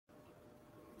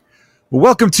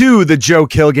Welcome to the Joe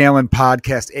Kilgallen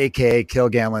podcast, aka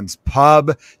Kilgallen's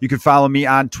Pub. You can follow me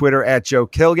on Twitter at Joe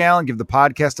Kilgallen. Give the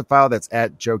podcast a follow. That's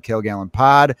at Joe Kilgallen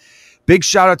Pod. Big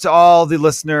shout out to all the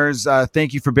listeners.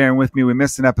 Thank you for bearing with me. We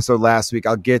missed an episode last week.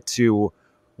 I'll get to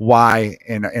why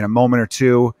in a moment or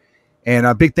two.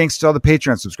 And big thanks to all the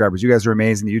Patreon subscribers. You guys are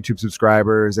amazing. The YouTube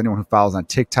subscribers, anyone who follows on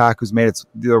TikTok, who's made it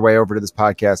their way over to this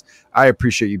podcast. I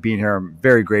appreciate you being here. I'm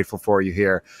very grateful for you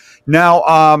here. Now,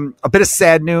 a bit of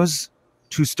sad news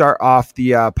to start off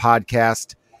the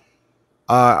podcast.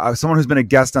 Someone who's been a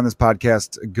guest on this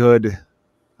podcast a good,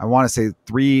 I want to say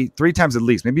three times at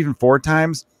least, maybe even 4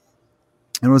 times.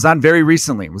 And it was on very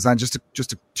recently. It was on just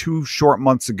 2 short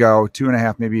months ago,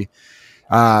 2.5 maybe.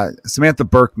 Samantha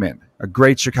Berkman, a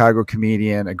great Chicago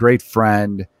comedian, a great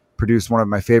friend, produced one of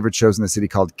my favorite shows in the city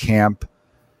called Camp.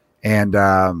 And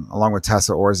along with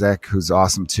Tessa Orzak, who's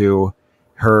awesome too.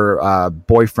 Her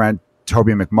boyfriend,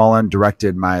 Toby McMullen,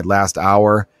 directed my last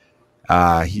hour.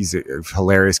 He's a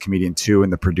hilarious comedian too,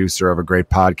 and the producer of a great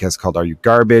podcast called Are You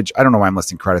Garbage? I don't know why I'm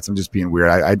listing credits. I'm just being weird.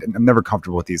 I'm never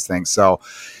comfortable with these things. So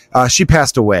she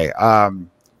passed away.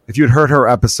 If you had heard her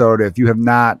episode, if you have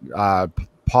not,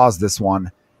 pause this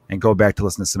one and go back to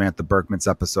listen to Samantha Berkman's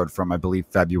episode from, I believe,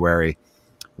 February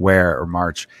or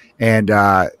March. And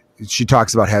she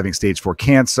talks about having stage 4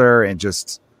 cancer, and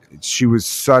just she was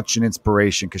such an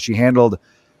inspiration because she handled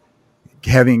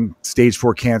having stage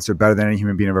 4 cancer better than any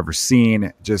human being I've ever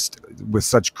seen, just with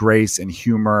such grace and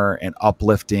humor and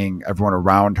uplifting everyone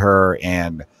around her.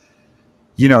 And,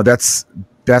 that's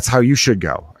how you should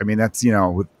go. I mean, that's,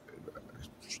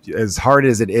 as hard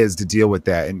as it is to deal with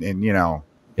that. And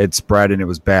it spread and it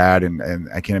was bad. And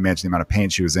I can't imagine the amount of pain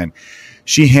she was in.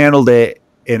 She handled it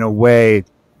in a way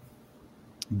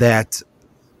that,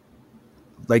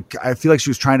 I feel like she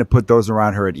was trying to put those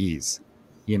around her at ease,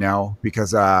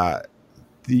 because,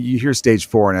 you hear stage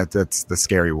 4 and that's the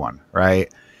scary one.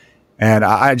 Right. And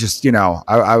I just,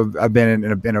 I've been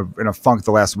in a funk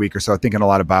the last week or so, thinking a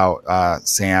lot about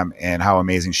Sam and how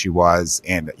amazing she was.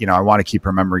 And, I want to keep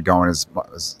her memory going as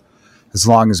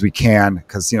long as we can.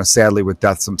 Because, sadly with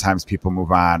death, sometimes people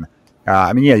move on.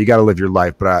 You got to live your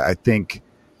life, but I think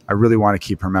I really want to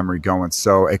keep her memory going.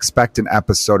 So expect an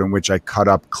episode in which I cut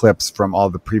up clips from all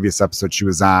the previous episodes she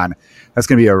was on. That's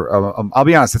going to be I'll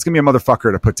be honest, it's going to be a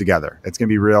motherfucker to put together. It's going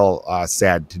to be real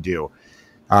sad to do.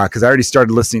 Because I already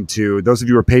started listening to, those of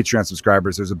you who are Patreon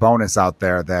subscribers, there's a bonus out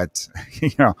there that,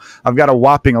 I've got a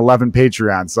whopping 11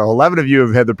 Patreons. So 11 of you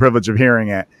have had the privilege of hearing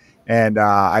it. And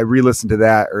I re-listened to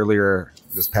that earlier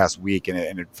this past week, and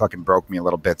it fucking broke me a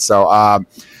little bit. So,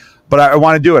 but I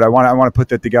want to do it. I want to put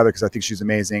that together because I think she's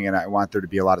amazing, and I want there to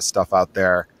be a lot of stuff out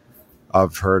there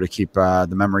of her to keep the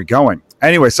memory going.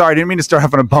 Anyway, sorry, I didn't mean to start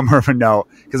off on a bummer of a note,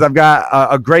 because I've got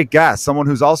a great guest, someone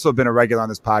who's also been a regular on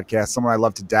this podcast, someone I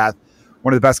love to death,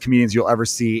 one of the best comedians you'll ever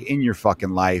see in your fucking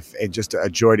life, and just a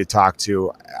joy to talk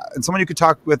to, and someone you could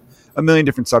talk with a million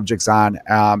different subjects on.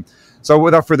 So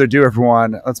without further ado,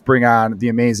 everyone, let's bring on the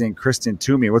amazing Kristen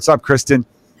Toomey. What's up, Kristen?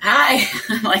 Hi.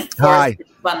 Hi.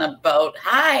 On the boat.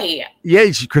 Hi. Yeah,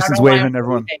 Kristen's waving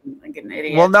everyone. Like an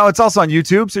idiot. Well, no, it's also on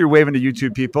YouTube, so you're waving to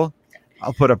YouTube people.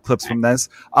 I'll put up clips from this.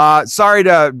 Sorry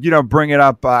to bring it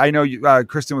up. I know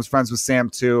Kristen was friends with Sam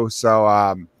too,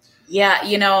 so yeah,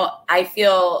 I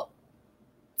feel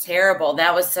terrible.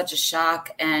 That was such a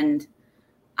shock, and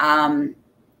I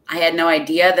had no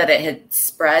idea that it had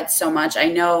spread so much. I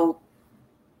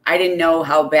didn't know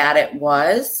how bad it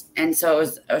was, and so it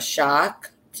was a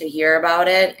shock to hear about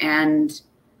it. And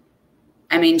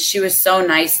she was so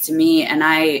nice to me, and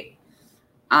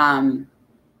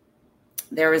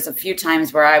there was a few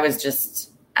times where I was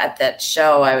just at that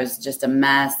show, I was just a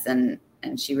mess, and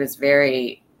she was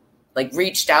very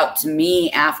reached out to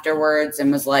me afterwards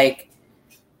and was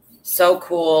so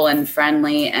cool and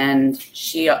friendly, and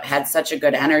she had such a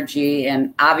good energy,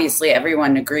 and obviously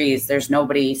everyone agrees there's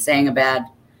nobody saying a bad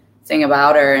thing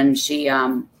about her. And she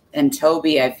and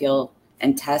Toby, I feel,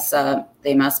 and Tessa,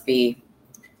 they must be,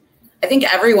 I think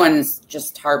everyone's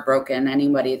just heartbroken,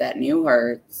 anybody that knew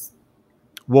her.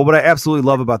 Well, what I absolutely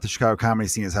love about the Chicago comedy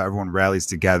scene is how everyone rallies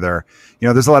together.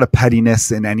 There's a lot of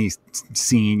pettiness in any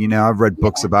scene. I've read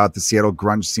books about the Seattle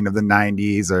grunge scene of the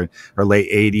 90s or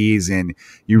late 80s. And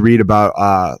you read about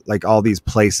all these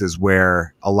places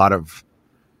where a lot of,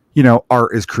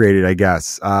 art is created, I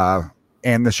guess.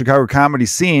 And the Chicago comedy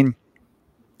scene,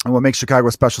 and what makes Chicago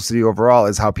a special city overall,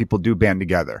 is how people do band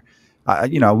together.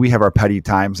 We have our petty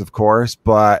times, of course,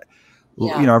 but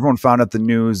everyone found out the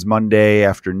news Monday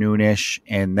afternoonish,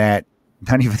 and that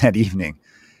not even that evening,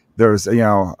 there was,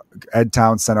 Ed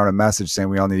Town sent out a message saying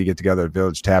we all need to get together at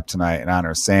Village Tap tonight in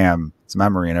honor of Sam's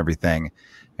memory and everything.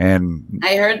 And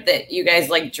I heard that you guys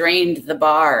like drained the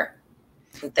bar.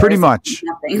 Pretty much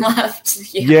nothing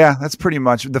left. Yeah, that's pretty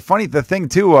much the thing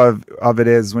too of it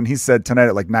is when he said tonight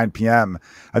at like 9 p.m.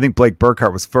 I think Blake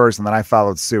Burkhart was first, and then I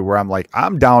followed suit. Where I'm like,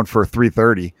 I'm down for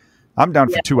 3:30. I'm down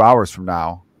for 2 hours from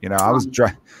now. You know, I was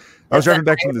driving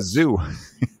back from the zoo.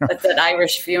 That's an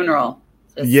Irish funeral.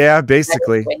 Yeah,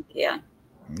 basically. Yeah.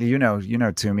 You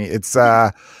know, Toomey. It's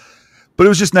but it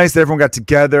was just nice that everyone got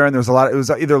together, and there was a lot. It was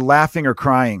either laughing or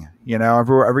crying. You know,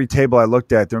 every table I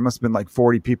looked at, there must have been like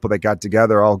 40 people that got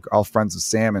together, all friends of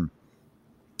Sam, and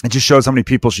it just shows how many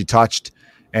people she touched.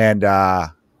 And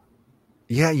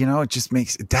you know, it just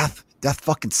makes death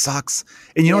fucking sucks.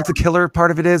 And you know what the killer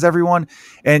part of it is, everyone?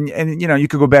 And you know, you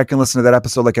could go back and listen to that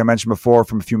episode, like I mentioned before,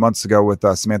 from a few months ago with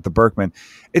Samantha Berkman.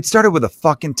 It started with a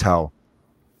fucking toe.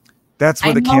 That's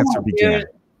where the cancer began.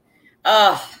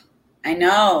 I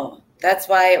know. That's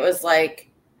why it was like,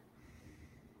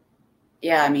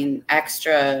 I mean,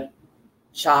 extra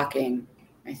shocking,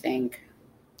 I think.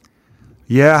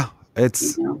 Yeah,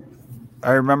 it's,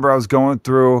 I remember I was going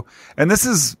through, and this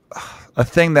is a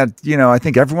thing that, you know, I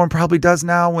think everyone probably does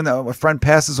now when a friend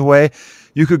passes away.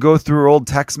 You could go through old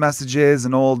text messages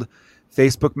and old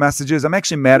Facebook messages. I'm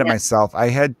actually mad at myself.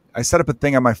 I set up a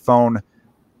thing on my phone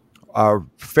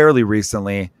fairly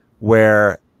recently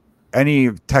where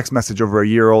any text message over a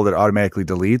year old, it automatically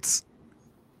deletes.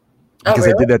 Because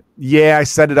I did that. Yeah, I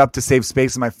set it up to save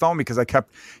space in my phone because I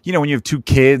kept, you know, when you have 2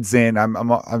 kids and I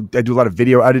do a lot of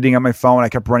video editing on my phone, I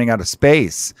kept running out of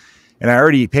space. And I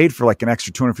already paid for like an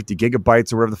extra 250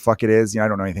 gigabytes or whatever the fuck it is. You know, I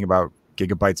don't know anything about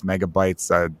gigabytes,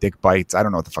 megabytes, dick bytes. I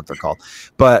don't know what the fuck they're called.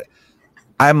 But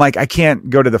I'm like, I can't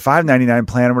go to the $5.99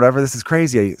 plan or whatever. This is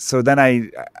crazy. So then I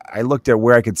looked at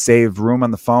where I could save room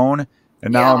on the phone.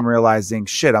 And now I'm realizing,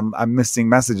 shit, I'm missing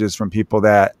messages from people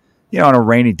that, you know, on a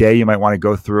rainy day, you might want to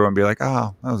go through and be like,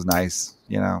 oh, that was nice,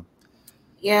 you know?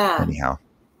 Yeah. Anyhow,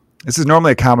 this is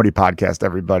normally a comedy podcast,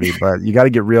 everybody, but you got to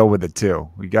get real with it too.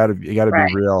 You got to be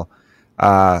real.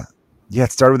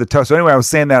 It started with a toe. So anyway, I was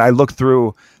saying that I looked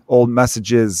through old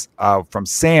messages from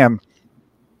Sam,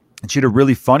 and she had a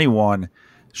really funny one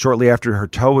shortly after her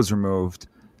toe was removed.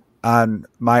 On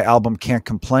my album, Can't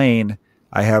Complain,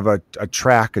 I have a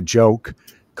track, a joke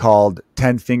called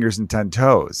 10 Fingers and 10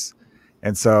 Toes.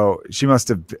 And so she must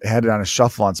have had it on a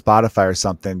shuffle on Spotify or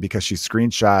something because she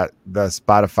screenshot the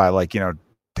Spotify, like, you know,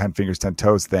 10 Fingers, 10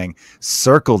 Toes thing,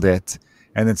 circled it,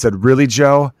 and then said, really,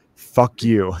 Joe? Fuck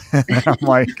you. And I'm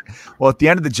like, well, at the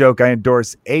end of the joke, I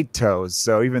endorse 8 toes.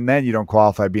 So even then you don't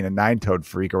qualify being a 9-toed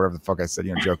freak or whatever the fuck I said,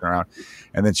 you know, joking around.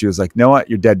 And then she was like, know what?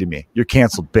 You're dead to me. You're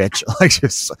canceled, bitch. Like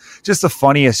just the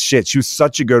funniest shit. She was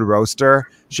such a good roaster.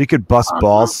 She could bust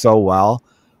balls so well.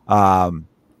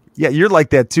 Yeah, you're like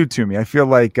that too, to me. I feel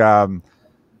like, knock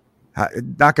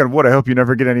on wood, I hope you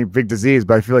never get any big disease,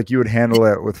 but I feel like you would handle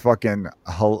it with fucking,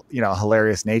 you know,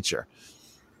 hilarious nature.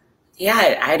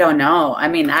 Yeah, I don't know. I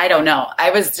mean, I don't know.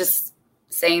 I was just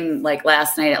saying, like,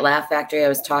 last night at Laugh Factory, I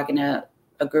was talking to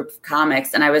a group of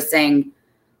comics, and I was saying,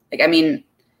 like, I mean,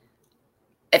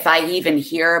 if I even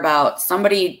hear about,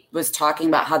 somebody was talking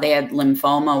about how they had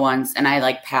lymphoma once, and I,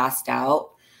 like, passed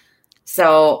out.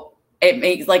 So it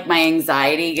makes, like, my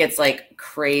anxiety gets, like,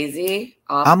 crazy.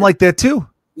 I'm like that, too.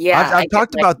 Yeah. I've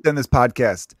talked about that in this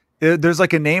podcast. There's,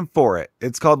 like, a name for it.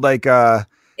 It's called, like,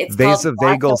 it's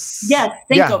vasovagal,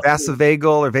 vasovagal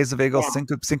or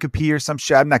vasovagal syncope or some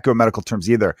shit. I'm not good at medical terms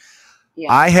either.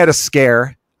 Yeah. I had a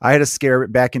scare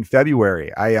back in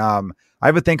February. I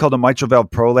have a thing called a mitral valve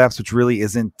prolapse, which really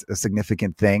isn't a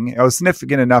significant thing. It was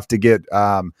significant enough to get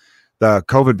the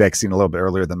COVID vaccine a little bit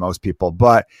earlier than most people,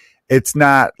 but it's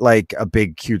not like a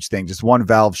big, huge thing. Just one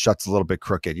valve shuts a little bit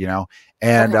crooked, you know?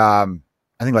 And I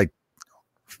think like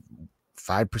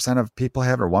 5% of people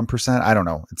have, or 1%. I don't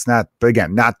know. It's not, but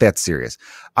again, not that serious.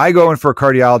 I go in for a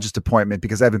cardiologist appointment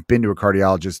because I haven't been to a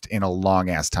cardiologist in a long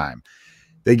ass time.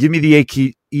 They give me the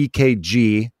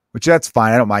EKG, which that's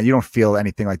fine. I don't mind. You don't feel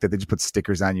anything like that. They just put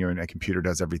stickers on you and a computer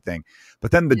does everything. But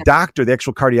then the doctor, the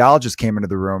actual cardiologist, came into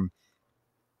the room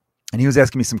and he was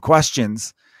asking me some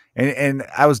questions, and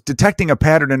I was detecting a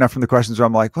pattern enough from the questions where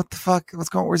I'm like, what the fuck?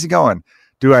 Where's he going?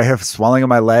 Do I have swelling on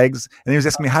my legs? And he was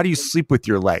asking me, how do you sleep with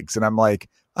your legs? And I'm like,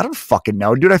 I don't fucking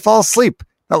know, dude. I fall asleep.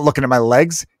 Not looking at my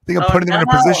legs. I think I'm putting them in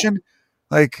a position.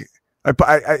 Like,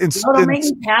 don't make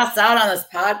me pass out on this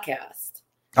podcast.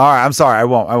 All right. I'm sorry. I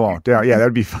won't. Yeah, that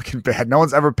would be fucking bad. No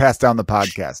one's ever passed down the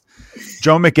podcast.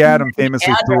 Joe McAdam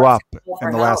famously threw up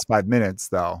in the last 5 minutes,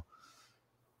 though.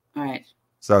 All right.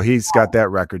 So he's got that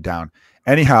record down.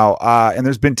 Anyhow, and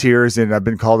there's been tears, and I've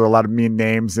been called a lot of mean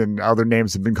names, and other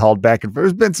names have been called back, and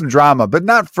there's been some drama, but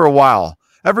not for a while.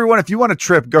 Everyone, if you want a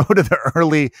trip, go to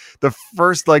the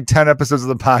first like 10 episodes of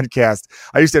the podcast.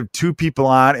 I used to have 2 people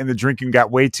on and the drinking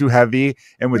got way too heavy.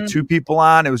 And with 2 people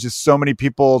on, it was just so many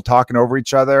people talking over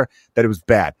each other that it was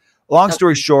bad. Long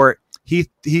story short, he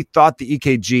thought the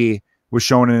EKG was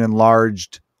showing an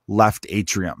enlarged left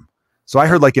atrium. So I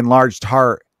heard like enlarged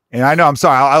heart. And I know, I'm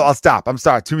sorry. I'll stop. I'm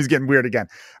sorry. Toomey's getting weird again.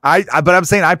 But I'm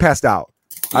saying I passed out.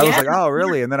 I was like, oh,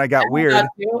 really? And then I got weird.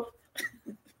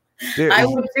 Dude, I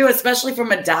would too, especially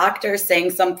from a doctor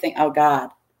saying something. Oh, God.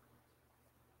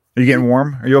 Are you getting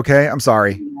warm? Are you okay? I'm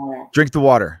sorry. Drink the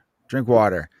water. Drink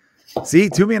water. See,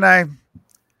 Toomey and I,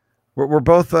 we're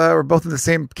both in the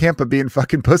same camp of being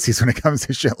fucking pussies when it comes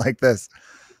to shit like this.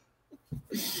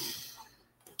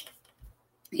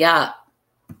 Yeah.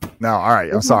 No, all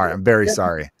right. I'm sorry. I'm very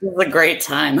sorry. It was a great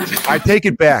time. I take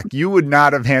it back. You would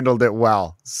not have handled it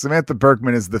well. Samantha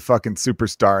Berkman is the fucking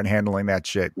superstar in handling that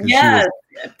shit. Yes.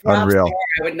 Unreal.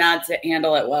 I would not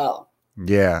handle it well.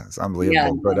 Yeah, it's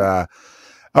unbelievable. Yeah. But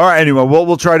all right. Anyway,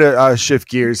 we'll try to shift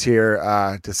gears here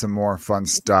to some more fun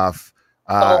stuff.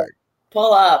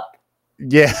 Pull up.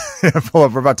 Yeah, pull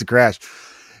up. We're about to crash.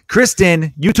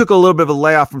 Kristen, you took a little bit of a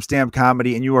layoff from stand-up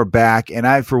comedy and you are back. And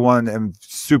I, for one, am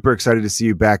super excited to see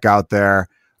you back out there.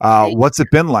 What's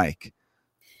it been like?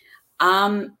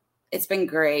 It's been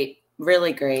great.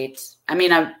 Really great. I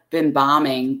mean, I've been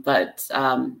bombing, but,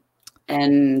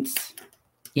 and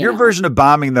your version of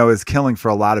bombing though is killing for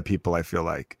a lot of people, I feel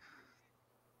like.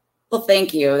 Well,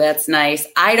 thank you. That's nice.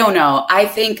 I don't know. I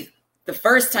think the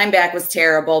first time back was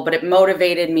terrible, but it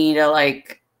motivated me to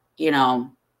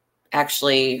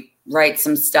actually write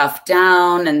some stuff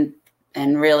down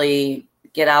and really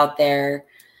get out there.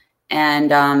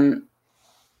 And then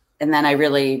I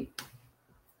really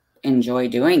enjoy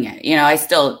doing it.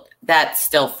 That's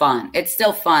still fun. It's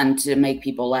still fun to make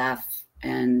people laugh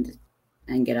and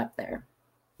get up there.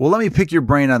 Well, let me pick your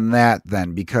brain on that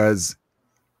then, because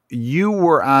you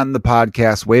were on the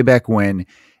podcast way back when,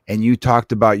 and you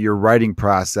talked about your writing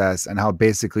process and how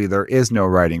basically there is no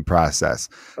writing process.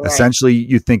 Right. Essentially,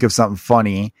 you think of something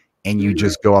funny and you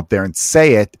just go up there and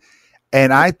say it.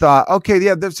 And I thought, okay,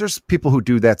 yeah, there's people who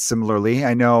do that similarly.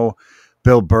 I know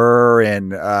Bill Burr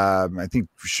and I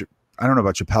don't know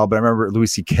about Chappelle, but I remember Louis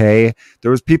C.K.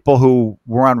 There was people who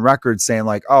were on record saying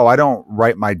like, oh, I don't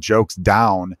write my jokes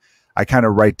down. I kind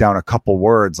of write down a couple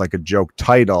words like a joke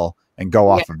title and go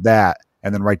off of that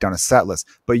and then write down a set list.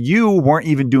 But you weren't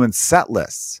even doing set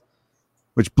lists,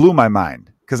 which blew my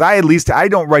mind. Because I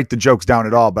don't write the jokes down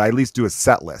at all, but I at least do a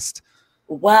set list.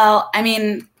 Well, I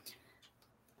mean,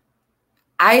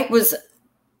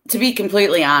 to be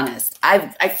completely honest,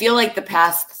 I feel like the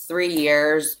past 3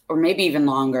 years, or maybe even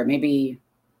longer, maybe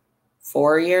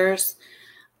 4 years,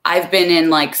 I've been in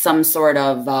like some sort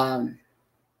of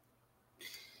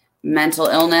mental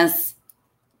illness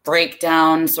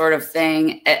breakdown sort of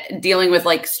thing, dealing with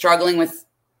like struggling with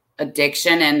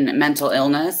addiction and mental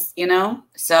illness,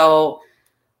 So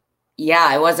yeah,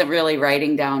 I wasn't really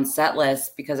writing down set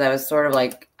lists because I was sort of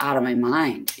like out of my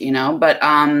mind, but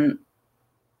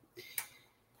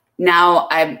now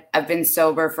I've been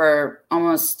sober for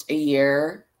almost a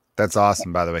year. That's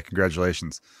awesome, by the way.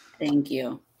 Congratulations. Thank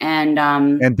you. And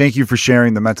thank you for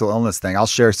sharing the mental illness thing. I'll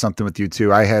share something with you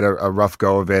too. I had a rough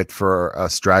go of it for a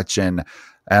stretch, and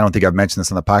I don't think I've mentioned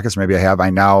this on the podcast. Maybe I have.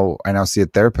 I now see a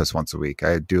therapist once a week.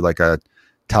 I do like a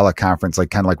teleconference,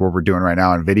 like kind of like what we're doing right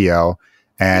now on video.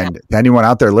 And anyone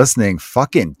out there listening,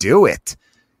 fucking do it.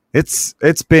 It's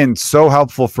been so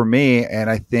helpful for me,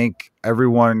 and I think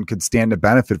everyone could stand to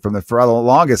benefit from it. For the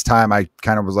longest time, I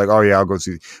kind of was like, oh yeah, I'll go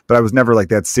see, but I was never like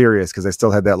that serious because I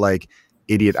still had that like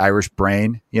idiot Irish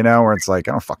brain, where it's like,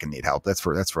 I don't fucking need help. That's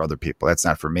for other people. That's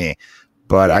not for me.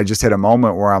 But I just hit a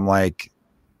moment where I'm like,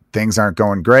 things aren't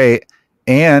going great.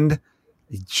 And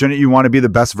shouldn't you want to be the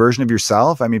best version of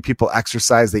yourself? I mean, people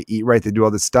exercise, they eat right, they do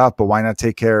all this stuff, but why not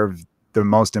take care of the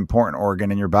most important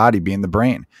organ in your body, being the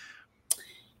brain?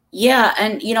 Yeah.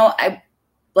 And, I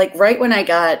like right when I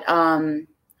got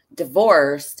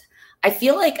divorced, I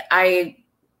feel like I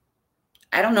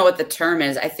don't know what the term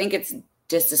is. I think it's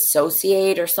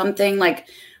disassociate or something, like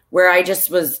where I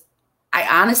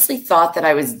honestly thought that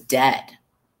I was dead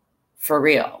for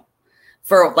real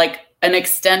for like an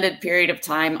extended period of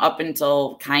time up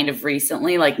until kind of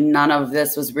recently. Like none of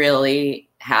this was really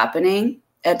happening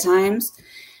at times,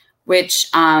 which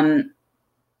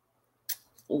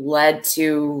led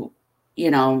to,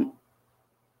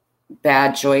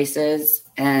 bad choices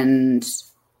and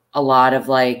a lot of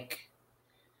like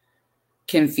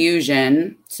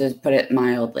confusion, to put it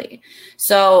mildly.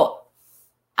 So,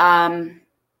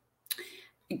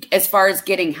 as far as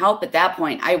getting help at that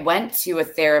point, I went to a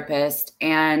therapist,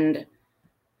 and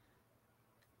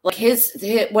like his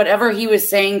whatever he was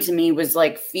saying to me was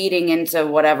like feeding into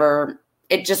whatever.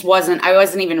 It just wasn't, I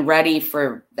wasn't even ready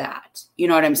for that. You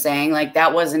know what I'm saying? Like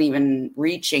that wasn't even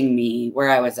reaching me where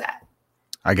I was at.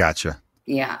 I gotcha.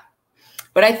 Yeah.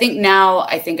 But I think now,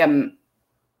 I'm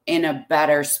in a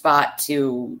better spot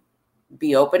to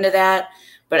be open to that.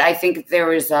 But I think there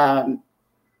was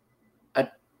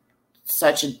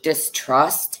such a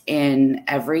distrust in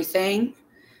everything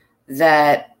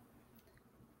that,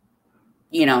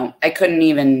 you know, I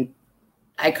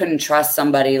couldn't trust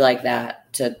somebody like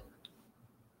that to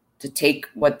take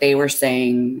what they were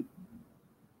saying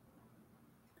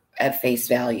at face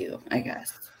value, I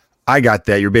guess. I got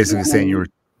that. You're basically saying you were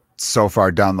so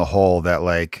far down the hole that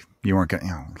like you weren't gonna, you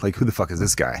know, like who the fuck is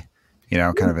this guy? You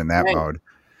know, kind of in that mode.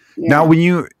 Yeah. Now,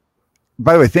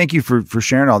 by the way, thank you for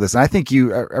sharing all this. And I think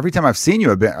you, every time I've seen you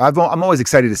a bit, I'm always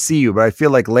excited to see you, but I feel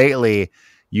like lately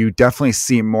you definitely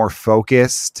seem more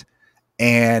focused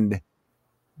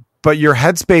but your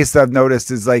headspace that I've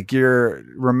noticed is like you're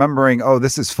remembering, oh,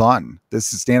 this is fun.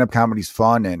 This is stand-up comedy's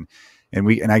fun. And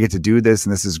I get to do this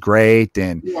and this is great.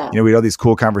 And, you know, we had all these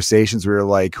cool conversations where we're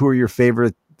like, who are your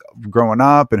favorite growing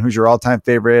up and who's your all-time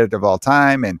favorite of all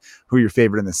time and who are your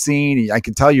favorite in the scene? And I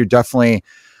can tell you're definitely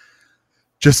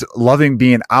just loving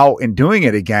being out and doing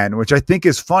it again, which I think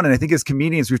is fun. And I think as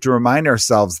comedians, we have to remind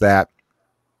ourselves that.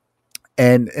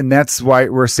 And that's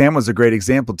where Sam was a great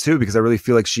example too, because I really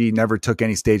feel like she never took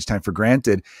any stage time for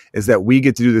granted, is that we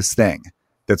get to do this thing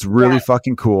that's really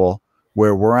fucking cool,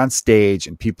 where we're on stage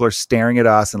and people are staring at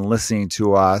us and listening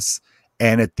to us.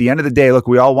 And at the end of the day, look,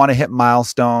 we all want to hit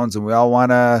milestones and we all want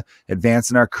to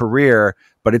advance in our career,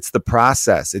 but it's the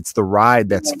process. It's the ride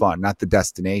that's fun, not the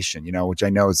destination, you know, which I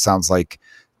know sounds like,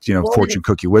 you know, fortune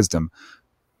cookie wisdom.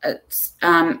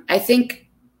 I think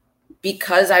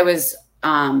because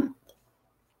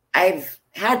I've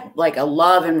had like a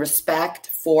love and respect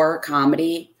for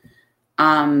comedy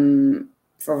for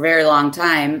a very long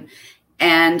time.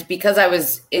 And because I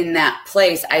was in that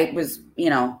place, I was, you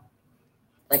know,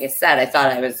 like I said, I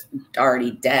thought I was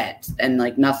already dead and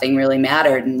like nothing really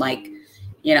mattered. And like,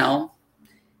 you know,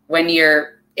 when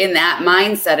you're in that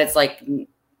mindset, it's like,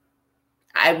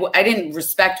 I didn't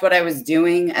respect what I was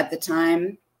doing at the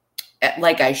time,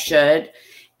 like I should.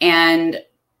 And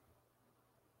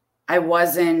I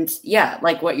wasn't,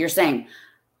 like what you're saying,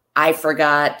 I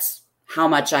forgot how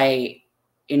much I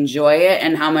enjoy it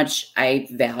and how much I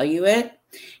value it.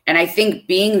 And I think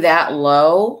being that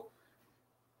low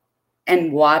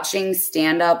and watching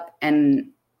stand up and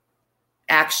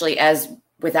actually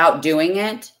without doing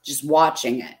it, just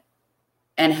watching it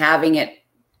and having it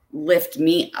lift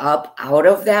me up out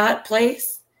of that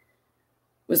place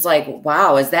was like,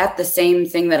 wow, is that the same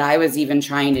thing that I was even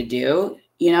trying to do?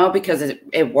 You know, because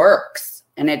it works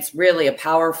and it's really a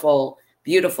powerful,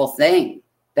 beautiful thing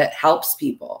that helps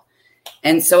people.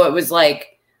 And so it was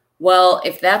like, well,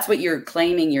 if that's what you're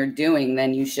claiming you're doing,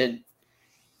 then you should,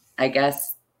 I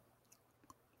guess,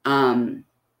 honor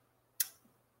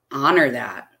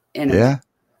that.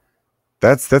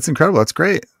 That's incredible. That's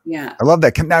great. Yeah. I love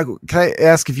that. Can I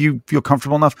ask if you feel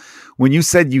comfortable enough when you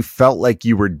said you felt like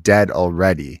you were dead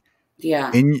already?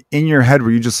 Yeah. In your head,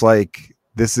 were you just like,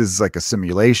 this is like a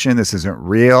simulation, this isn't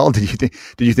real? Did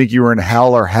you think you were in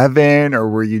hell or heaven, or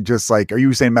were you just like, are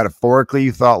you saying metaphorically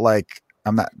you thought like,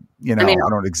 I'm not, you know, I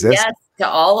don't exist? Yes, to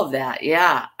all of that.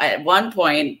 Yeah. At one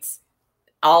point,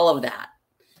 all of that.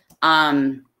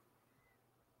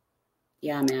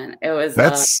 Yeah, man, it was,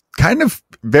 that's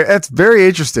very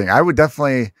interesting. I would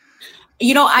definitely,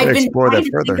 you know, I've been trying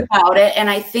to think about it. And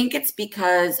I think it's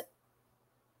because,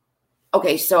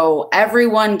 okay, so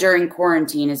everyone during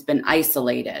quarantine has been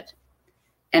isolated,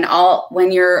 and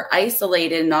when you're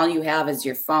isolated and all you have is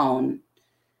your phone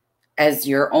as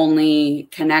your only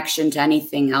connection to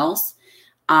anything else,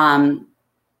 that's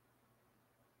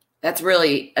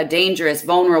really a dangerous,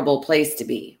 vulnerable place to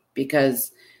be,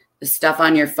 because the stuff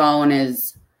on your phone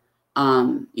is,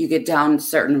 you get down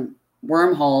certain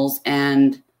wormholes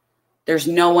and there's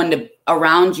no one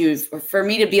around you for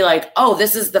me to be like, oh,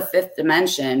 this is the fifth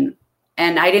dimension.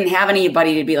 And I didn't have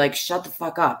anybody to be like, shut the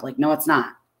fuck up. Like, no, it's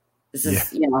not. This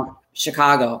is, you know,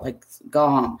 Chicago. Like, go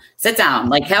home, sit down,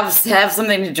 like have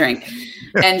something to drink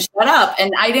and shut up.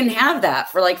 And I didn't have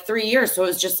that for like 3 years. So it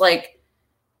was just like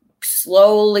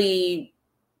slowly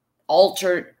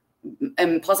altered.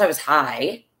 And plus I was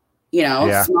high, you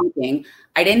know, smoking.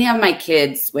 I didn't have my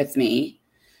kids with me.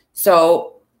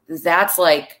 So that's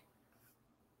like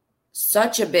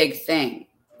such a big thing.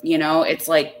 You know, it's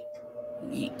like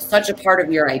such a part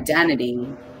of your identity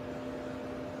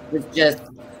was just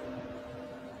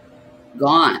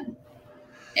gone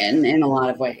in a lot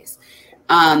of ways.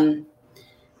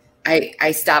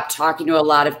 I stopped talking to a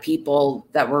lot of people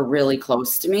that were really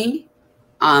close to me,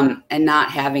 and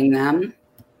not having them.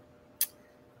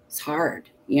 It's hard,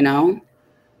 you know?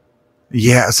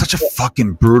 Yeah, it's such a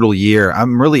fucking brutal year.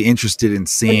 I'm really interested in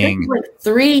seeing. Like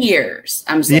 3 years.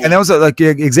 I'm saying. Yeah, and that was like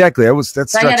exactly. That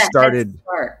So I had a started head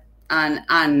start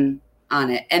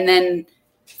on it, and then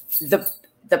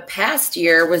the past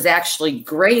year was actually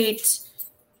great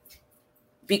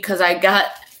because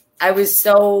I was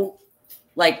so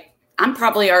like, I'm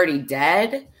probably already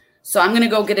dead, so I'm going to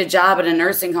go get a job at a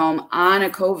nursing home on a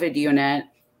COVID unit,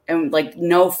 and like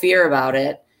no fear about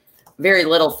it, very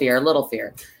little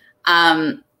fear.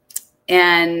 And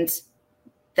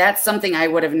that's something I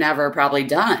would have never probably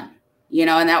done, you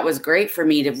know, and that was great for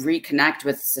me to reconnect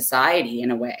with society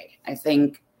in a way. I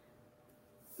think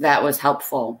that was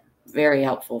helpful, very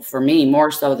helpful for me,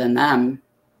 more so than them.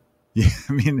 Yeah,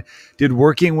 I mean, did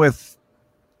working with,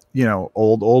 you know,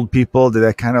 old people, did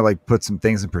that kind of like put some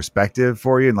things in perspective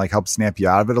for you and like help snap you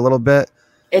out of it a little bit?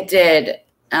 It did.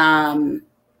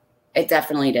 It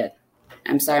definitely did.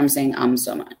 I'm sorry I'm saying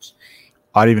so much.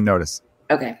 I didn't even notice.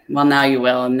 Okay. Well, now you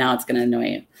will, and now it's going to annoy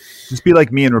you. Just be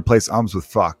like me and replace with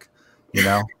fuck, you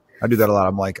know? I do that a lot.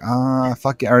 I'm like,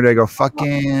 fucking, or do I go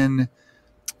fucking,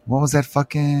 what was that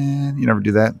fucking? You never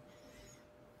do that?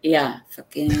 Yeah,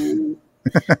 fucking.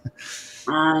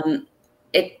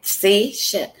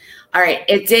 Shit. All right.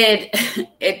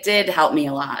 It did help me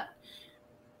a lot.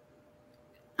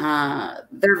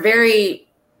 They're very,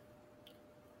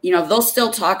 you know, they'll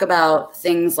still talk about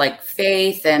things like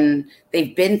faith, and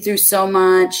they've been through so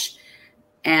much,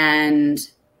 and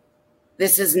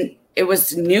it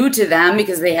was new to them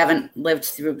because they haven't lived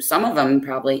through, some of them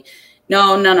probably.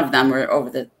 No, none of them were over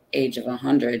the age of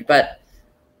 100, but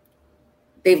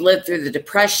they've lived through the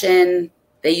Depression.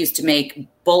 They used to make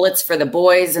bullets for the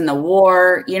boys in the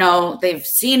war. You know, they've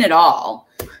seen it all.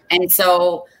 And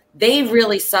so they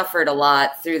really suffered a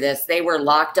lot through this. They were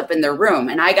locked up in their room,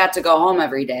 and I got to go home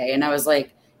every day. And I was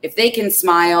like, if they can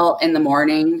smile in the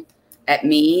morning at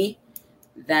me,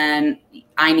 then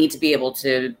I need to be able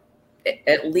to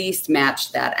at least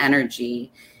match that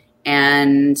energy.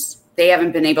 And they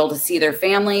haven't been able to see their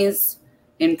families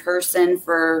in person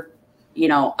for, you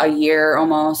know, a year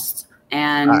almost.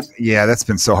 And yeah, that's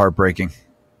been so heartbreaking.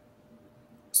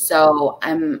 So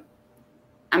I'm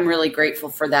really grateful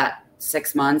for that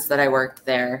 6 months that I worked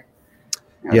there.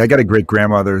 Yeah, I got a great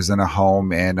grandmother's in a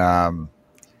home, and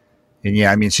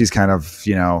yeah, I mean, she's kind of,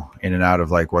 you know, in and out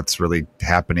of like what's really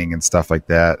happening and stuff like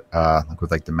that, like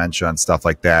with like dementia and stuff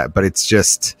like that. But it's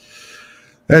just,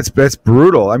 that's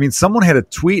brutal. I mean, someone had a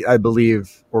tweet, I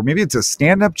believe, or maybe it's a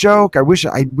stand-up joke. I wish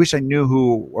I knew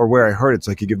who or where I heard it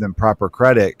so I could give them proper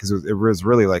credit, because it was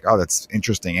really like, oh, that's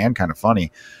interesting and kind of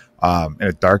funny, in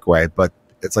a dark way. But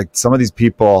it's like some of these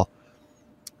people,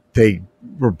 they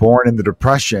were born in the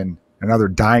Depression, and now they're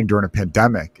dying during a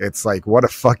pandemic. It's like, what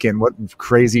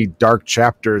crazy dark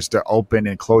chapters to open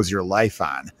and close your life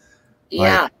on.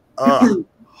 Yeah. Like,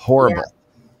 horrible. Yeah.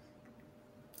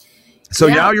 So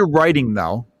now you're writing,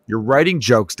 though. You're writing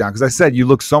jokes down, because I said you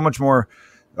look so much more,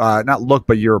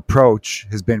 but your approach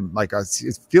has been like,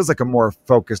 it feels like a more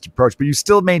focused approach, but you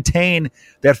still maintain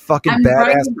that fucking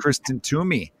badass Kristen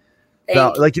Toomey.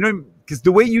 Like, you know, because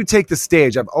the way you take the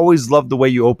stage, I've always loved the way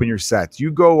you open your sets.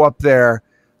 You go up there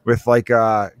with like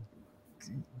I'm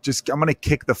going to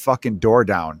kick the fucking door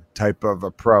down type of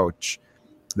approach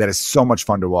that is so much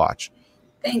fun to watch.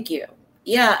 Thank you.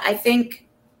 Yeah, I think,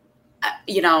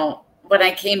 you know, when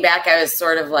I came back, I was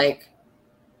sort of like,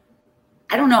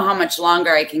 I don't know how much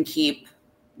longer I can keep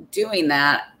doing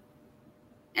that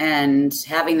and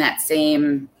having that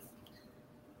same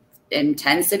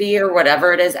intensity or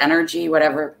whatever it is, energy,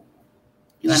 whatever.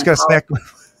 You just got to snack.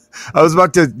 I was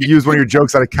about to use one of your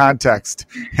jokes out of context,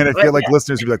 and I feel like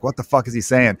listeners would be like, what the fuck is he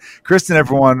saying? Kristen,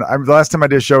 everyone, the last time I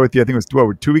did a show with you, I think it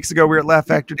was 2 weeks ago, we were at Laugh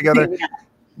Factory together.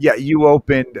 Yeah, you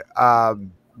opened by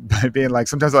being like,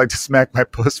 sometimes I like to smack my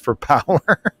puss for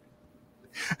power.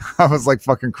 I was like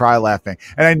fucking cry laughing.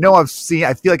 And I know I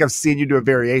feel like I've seen you do a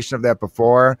variation of that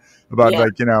before about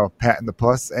like, you know, patting the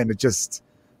puss, and it just,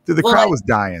 dude, the crowd was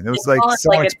dying. It was like so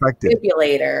like unexpected.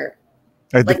 Defibrillator.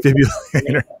 Like the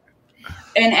defibrillator.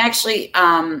 And actually,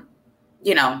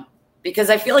 you know, because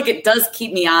I feel like it does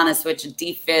keep me honest, which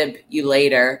defib you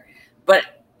later,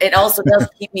 but it also does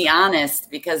keep me honest,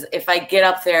 because if I get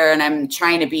up there and I'm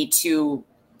trying to be too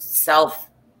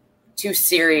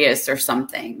serious or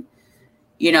something,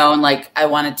 you know, and like I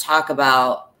want to talk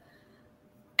about,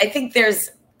 I think there's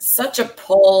such a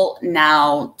pull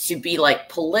now to be like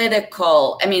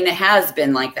political. I mean, it has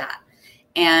been like that,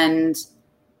 and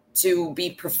to be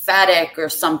prophetic or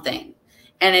something.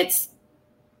 And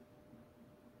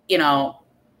you know,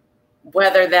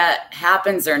 whether that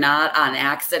happens or not on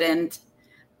accident,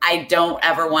 I don't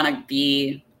ever want to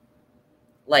be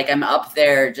like, I'm up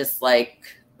there just like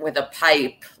with a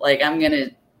pipe, like I'm going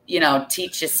to, you know,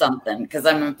 teach you something, because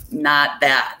I'm not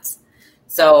that.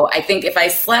 So I think if I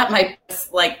slap my,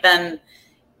 like, then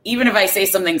even if I say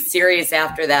something serious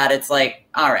after that, it's like,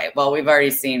 all right, well, we've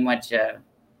already seen we've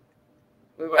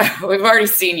already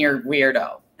seen your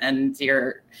weirdo and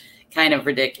you're kind of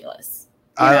ridiculous.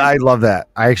 I love that.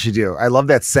 I actually do. I love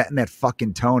that, setting that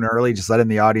fucking tone early, just letting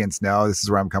the audience know this is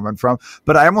where I'm coming from.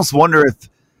 But I almost wonder if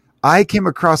I came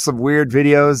across some weird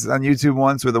videos on YouTube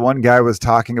once where the one guy was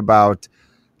talking about,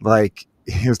 like,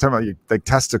 he was talking about like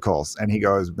testicles, and he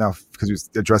goes, no, because he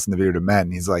was addressing the video to men.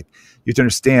 He's like, you have to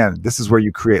understand, this is where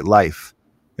you create life.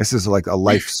 This is like a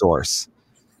life source.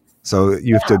 So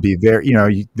you have to be there. You know,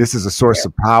 this is a source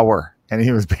of power. And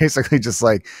he was basically just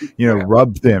like, you know,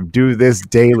 rub them, do this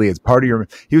daily. It's part of your,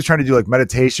 he was trying to do like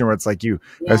meditation where it's like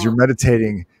as you're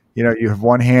meditating, you know, you have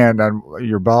one hand on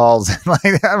your balls. And like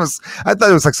I thought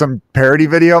it was like some parody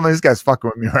video. I mean, this guy's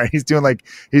fucking with me, right?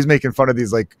 He's making fun of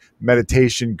these like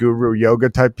meditation guru yoga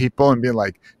type people and being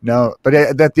like, no. But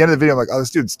at the end of the video, I'm like, oh,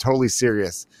 this dude's totally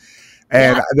serious.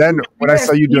 And then when I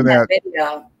saw you doing that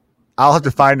video, I'll have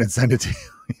to find and send it to you.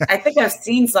 I think I've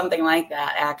seen something like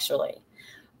that actually.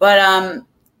 But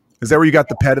is that where you got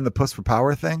the pet and the puss for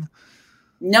power thing?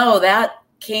 No, that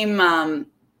came.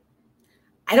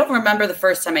 I don't remember the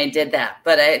first time I did that,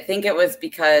 but I think it was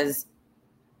because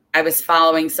I was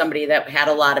following somebody that had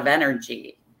a lot of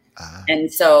energy,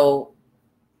 and so,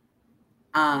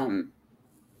 and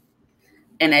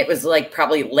it was like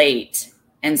probably late,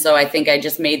 and so I think I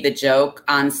just made the joke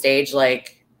on stage,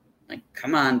 like,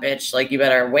 come on, bitch, like you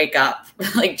better wake up,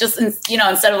 like just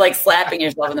instead of like slapping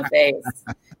yourself in the face.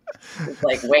 It's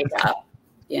like, wake up,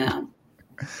 you know.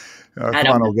 Come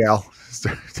on, old gal,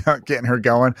 start getting her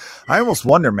going. I almost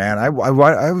wonder, man.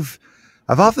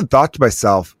 I've often thought to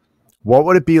myself, what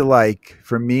would it be like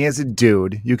for me as a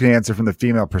dude? You can answer from the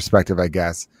female perspective, I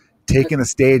guess. Taking the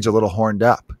stage a little horned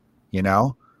up, you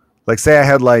know, like say I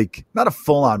had like not a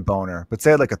full on boner, but say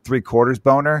I had like a 3/4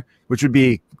 boner, which would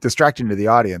be distracting to the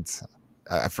audience.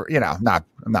 For I'm not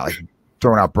like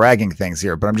throwing out bragging things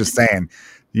here, but I'm just saying.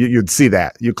 You'd see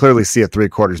that. You clearly see a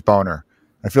 3/4 boner.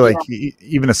 I feel like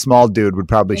even a small dude would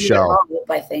probably show.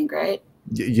 I think, right?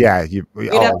 Yeah. You'd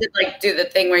have to like do the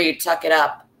thing where you tuck it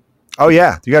up. Oh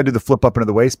yeah. You got to do the flip up into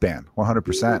the waistband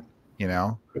 100%, you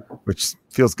know, which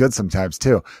feels good sometimes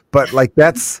too. But like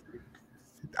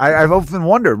I've often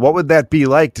wondered, what would that be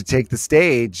like to take the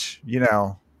stage, you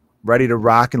know, ready to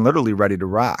rock and literally ready to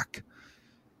rock?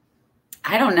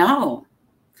 I don't know.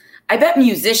 I bet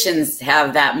musicians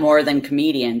have that more than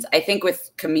comedians. I think with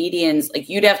comedians, like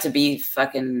you'd have to be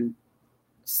fucking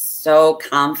so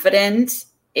confident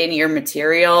in your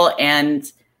material.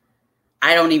 And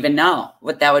I don't even know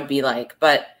what that would be like,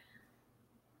 but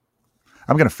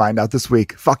I'm going to find out this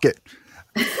week. Fuck it.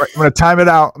 I'm going to time it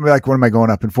out. I'm like, when am I going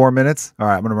up in 4 minutes? All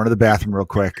right. I'm going to run to the bathroom real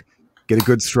quick, get a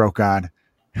good stroke on,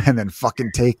 and then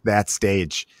fucking take that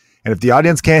stage. And if the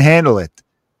audience can't handle it,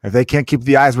 if they can't keep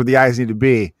the eyes where the eyes need to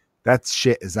be, that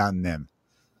shit is on them.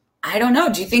 I don't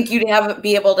know. Do you think you'd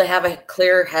be able to have a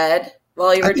clear head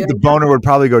while you were doing the boner would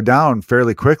probably go down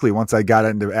fairly quickly once I got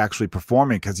into actually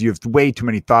performing, because you have way too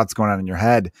many thoughts going on in your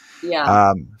head.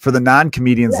 Yeah. For the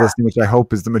non-comedians listening, which I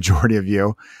hope is the majority of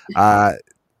you,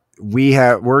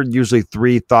 we're usually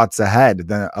 3 thoughts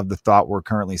ahead of the thought we're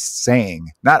currently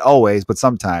saying. Not always, but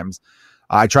sometimes.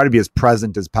 I try to be as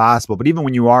present as possible, but even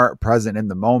when you are present in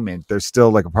the moment, there's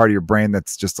still like a part of your brain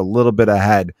that's just a little bit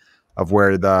ahead of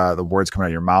where the words coming out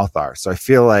of your mouth are. So I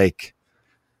feel like,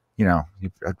 you know,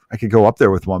 I could go up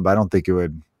there with one, but I don't think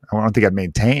I'd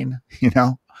maintain, you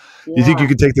know. Yeah. You think you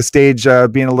could take the stage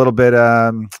being a little bit,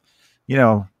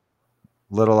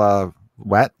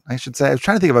 wet, I should say. I was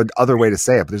trying to think of another way to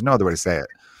say it, but there's no other way to say it.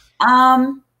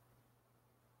 I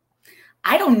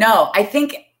don't know. I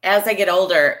think as I get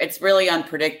older, it's really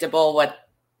unpredictable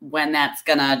when that's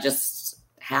gonna just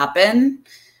happen.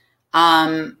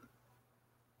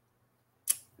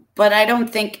 But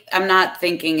I'm not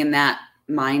thinking in that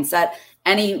mindset.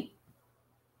 I'm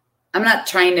not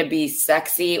trying to be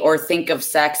sexy or think of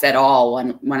sex at all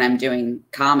when I'm doing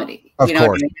comedy. Of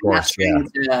course,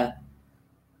 yeah.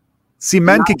 See,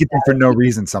 men can get them for no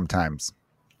reason sometimes.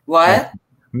 What?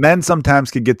 Men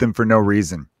sometimes can get them for no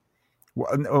reason.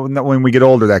 When we get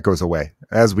older, that goes away.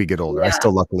 As we get older, I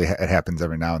still, luckily, it happens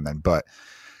every now and then. But,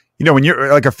 you know, when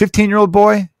you're like a 15-year-old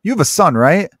boy, you have a son,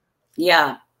 right?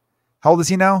 Yeah. How old is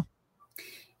he now?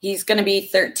 He's going to be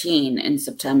 13 in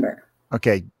September.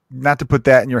 Okay. Not to put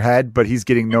that in your head, but he's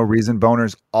getting no reason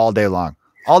boners all day long.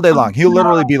 all day long. He'll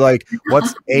literally be like,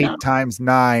 what's 8 No. times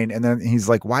 9? And then he's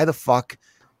like, why the fuck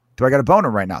do I got a boner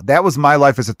right now? That was my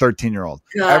life as a 13-year-old.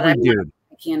 God, Every dude.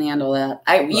 I can't handle that.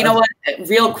 You know what?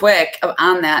 Real quick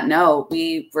on that note,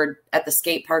 we were at the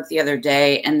skate park the other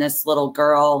day, and this little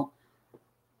girl,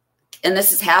 and this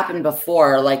has happened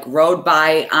before, like rode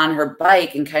by on her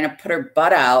bike and kind of put her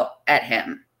butt out at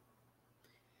him.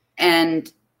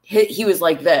 And he was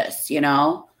like this, you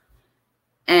know?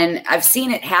 And I've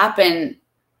seen it happen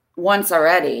once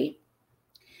already.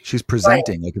 She's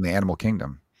presenting like in the animal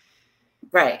kingdom.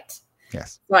 Right.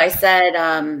 Yes. So I said,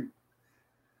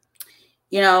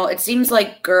 you know, it seems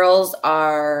like girls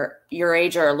are your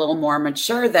age are a little more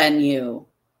mature than you.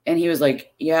 And he was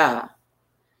like, yeah.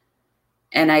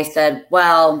 And I said,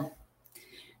 well,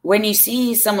 when you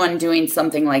see someone doing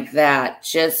something like that,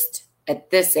 just at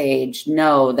this age,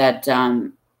 know that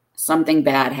something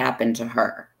bad happened to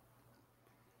her.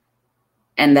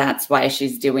 And that's why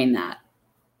she's doing that.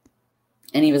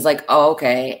 And he was like, oh,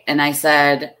 okay. And I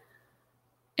said,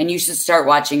 and you should start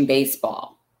watching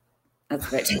baseball. That's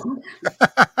what I told him.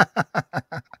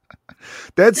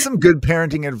 That's some good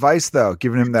parenting advice, though,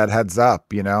 giving him that heads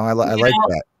up. You know, I like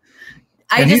that.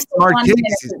 I And just he's smart don't want to be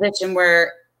kid. in a position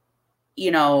where,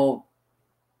 you know,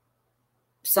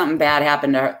 something bad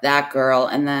happened to that girl,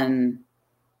 and then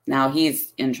now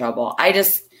he's in trouble.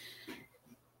 It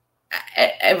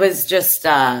was just,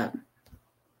 and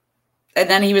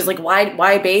then he was like,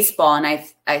 why baseball? And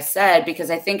I said,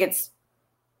 because I think it's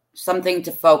something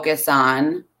to focus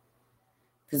on,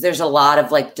 because there's a lot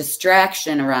of like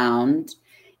distraction around,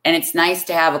 and it's nice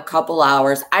to have a couple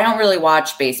hours. I don't really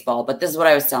watch baseball, but this is what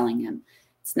I was telling him.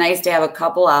 It's nice to have a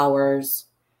couple hours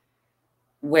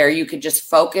where you could just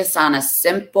focus on a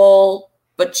simple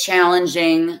but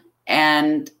challenging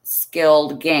and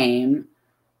skilled game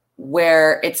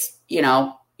where it's, you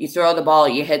know, you throw the ball,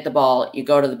 you hit the ball, you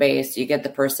go to the base, you get the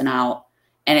person out.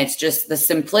 And it's just the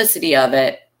simplicity of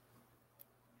it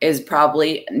is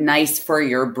probably nice for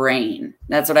your brain.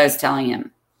 That's what I was telling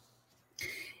him.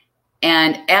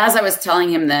 And as I was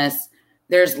telling him this,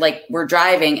 there's like, we're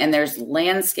driving and there's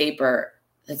landscaper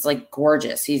that's like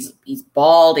gorgeous. He's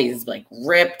bald, he's like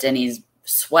ripped, and he's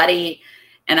sweaty.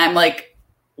 And I'm like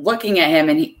looking at him,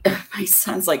 and my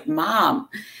son's like, Mom.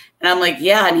 And I'm like,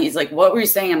 yeah. And he's like, what were you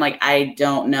saying? I'm like, I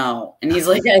don't know. And he's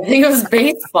like, I think it was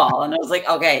baseball. And I was like,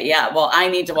 okay, yeah, well, I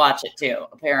need to watch it too,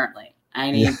 apparently.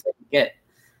 I need to get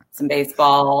some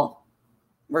baseball.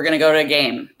 We're going to go to a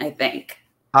game, I think.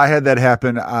 I had that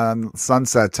happen on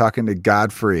Sunset talking to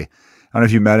Godfrey. I don't know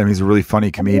if you met him. He's a really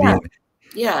funny comedian.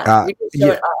 Yeah. We just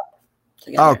showed up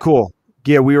together. Oh, cool.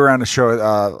 Yeah, we were on a show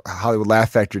at Hollywood Laugh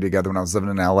Factory together when I was living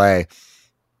in LA.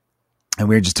 And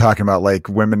we were just talking about like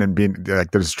women and being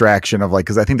like the distraction of like,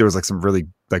 because I think there was like some really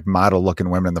like model looking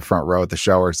women in the front row at the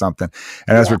show or something.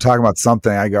 And as we're talking about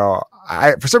something, I go,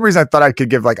 for some reason I thought I could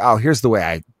give like, oh, here's the way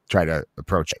I try to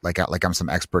approach it. Like I'm some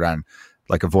expert on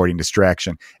like avoiding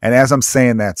distraction. And as I'm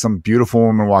saying that, some beautiful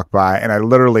woman walked by, and I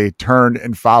literally turned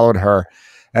and followed her.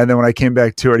 And then when I came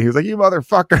back to it, he was like, you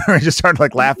motherfucker. And he just started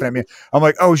like laughing at me. I'm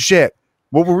like, oh shit.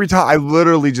 What were we talking? I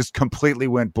literally just completely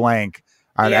went blank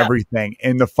on everything.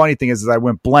 And the funny thing is I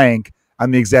went blank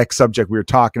on the exact subject we were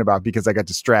talking about because I got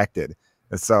distracted.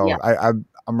 And so I'm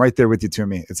right there with you,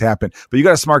 Toomey. It's happened. But you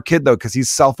got a smart kid though, because he's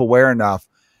self-aware enough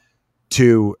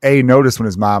to notice when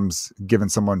his mom's giving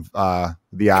someone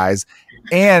the eyes,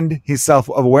 and he's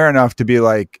self-aware enough to be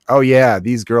like, oh yeah,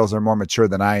 these girls are more mature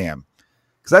than I am.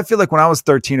 Because I feel like when I was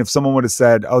 13, if someone would have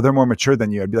said, oh, they're more mature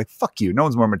than you, I'd be like, fuck you. No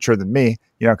one's more mature than me,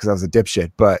 you know, because I was a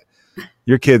dipshit. But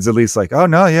your kid's at least like, oh,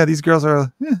 no, yeah, these girls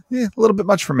are a little bit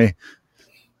much for me.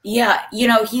 Yeah. You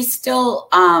know, he's still,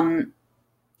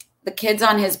 the kids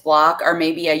on his block are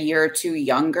maybe a year or two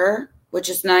younger, which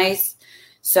is nice.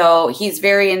 So he's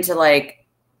very into like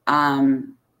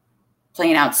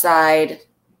playing outside,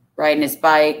 riding his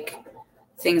bike,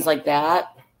 things like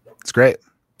that. It's great.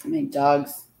 I mean,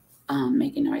 dogs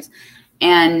making noise.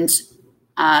 And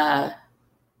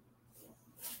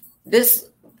this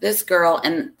girl,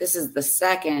 and this is the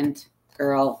second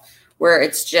girl, where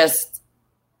it's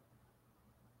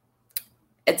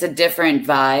a different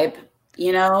vibe,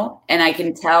 you know? And I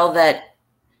can tell that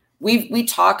we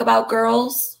talk about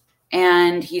girls,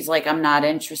 and he's like, I'm not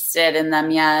interested in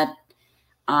them yet.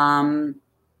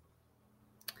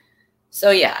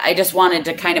 So yeah, I just wanted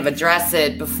to kind of address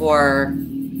it before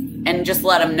and just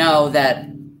let them know that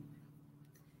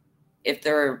if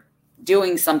they're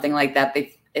doing something like that,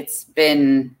 it's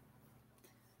been,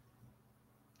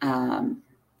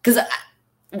 because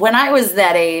when I was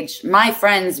that age, my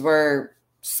friends were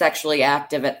sexually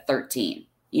active at 13.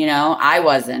 You know, I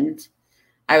wasn't.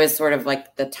 I was sort of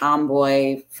like the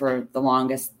tomboy for the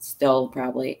longest, still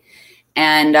probably.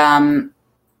 And,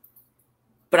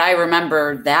 but I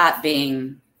remember that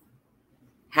being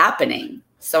happening.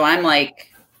 So I'm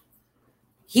like,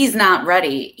 he's not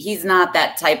ready. He's not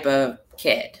that type of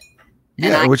kid.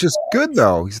 Yeah, which is good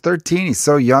though. He's 13. He's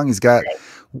so young.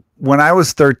 When I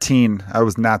was 13, I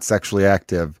was not sexually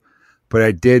active, but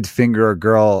I did finger a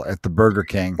girl at the Burger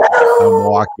King on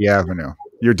Milwaukee Avenue.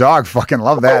 Your dog fucking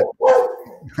loved that.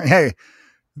 Hey,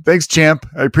 thanks, champ.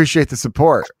 I appreciate the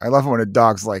support. I love it when a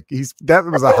dog's like, that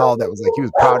was a howl that was like, he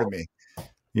was proud of me,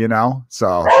 you know?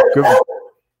 So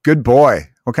good boy.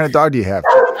 What kind of dog do you have?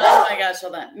 Oh my gosh,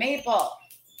 hold on. Maple.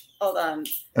 Hold on.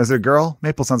 Is it a girl?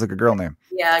 Maple sounds like a girl name.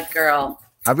 Yeah, girl.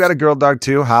 I've got a girl dog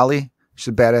too, Holly. She's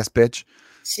a badass bitch.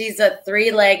 She's a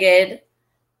 3-legged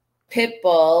pit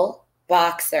bull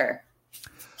boxer.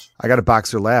 I got a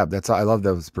boxer lab. I love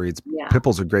those breeds. Yeah. Pit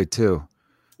bulls are great too.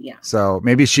 Yeah. So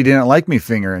maybe she didn't like me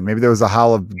fingering. Maybe there was a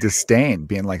howl of disdain,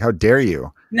 being like, "How dare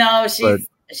you?" No, she was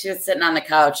sitting on the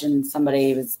couch and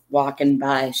somebody was walking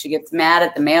by. She gets mad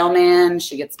at the mailman.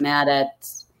 She gets mad at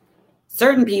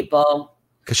certain people.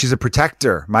 Because she's a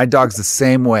protector. My dog's the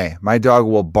same way. My dog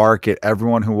will bark at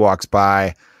everyone who walks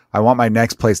by. I want my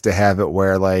next place to have it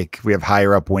where like we have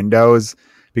higher up windows,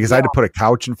 because I had to put a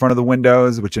couch in front of the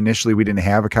windows, which initially we didn't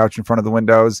have a couch in front of the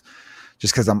windows,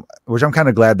 just because which I'm kind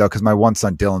of glad though, because my one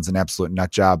son Dylan's an absolute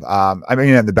nut job. I mean,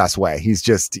 in the best way. He's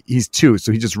 2,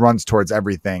 so he just runs towards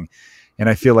everything. And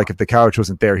I feel like if the couch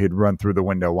wasn't there, he'd run through the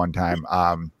window one time.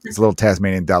 It's a little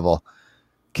Tasmanian devil.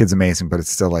 Kid's amazing, but it's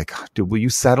still like, dude, will you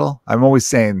settle? I'm always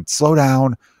saying, slow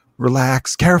down,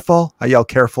 relax, careful. I yell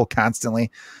careful constantly.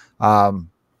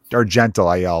 Or gentle,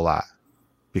 I yell a lot,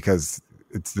 because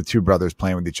it's the two brothers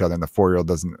playing with each other, and the 4-year-old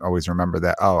doesn't always remember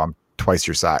that, oh, I'm twice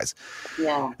your size.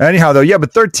 Yeah. Anyhow, though, yeah,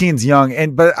 but 13's young.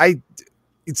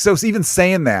 So even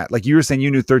saying that, like you were saying,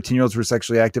 you knew 13-year-olds were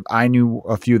sexually active. I knew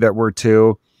a few that were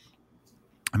too.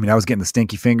 I mean, I was getting the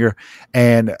stinky finger,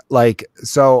 and like,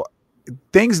 so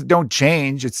things don't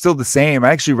change. It's still the same.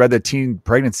 I actually read that teen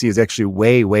pregnancy is actually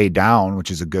way, way down, which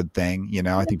is a good thing. You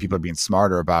know, I think people are being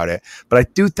smarter about it, but I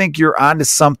do think you're onto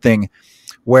something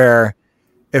where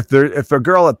if a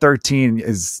girl at 13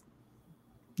 is,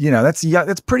 you know, that's young,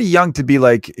 that's pretty young to be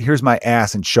like, here's my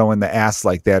ass, and showing the ass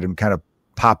like that and kind of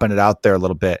popping it out there a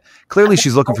little bit. Clearly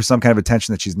she's looking for some kind of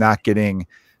attention that she's not getting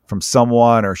from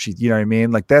someone, or she, you know what I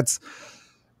mean? Like that's,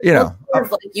 you know,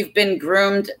 like you've been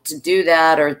groomed to do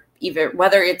that, or even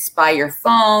whether it's by your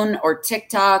phone or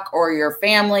TikTok or your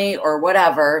family or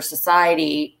whatever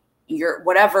society,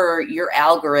 whatever your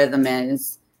algorithm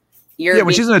is.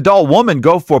 When she's an adult woman,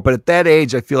 go for it. But at that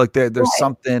age, I feel like there's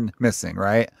something missing,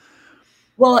 right?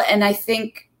 Well, and I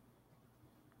think,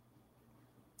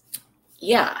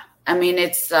 yeah, I mean,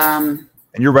 it's, and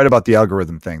you're right about the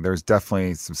algorithm thing. There's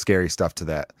definitely some scary stuff to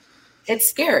that. It's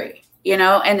scary, you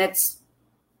know, and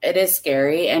it is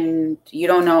scary, and you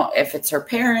don't know if it's her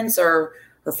parents or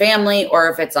her family or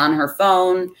if it's on her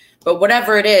phone, but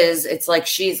whatever it is, it's like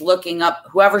she's looking up,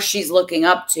 whoever she's looking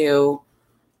up to,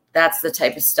 that's the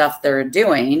type of stuff they're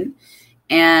doing.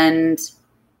 And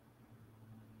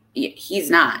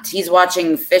he's not. He's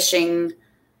watching fishing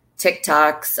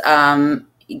TikToks,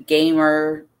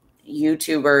 gamer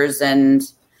YouTubers, and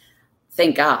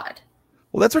thank God.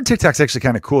 Well, that's where TikTok's actually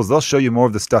kind of cool, is they'll show you more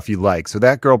of the stuff you like. So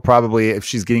that girl probably, if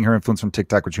she's getting her influence from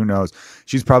TikTok, which who knows,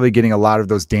 she's probably getting a lot of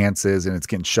those dances, and it's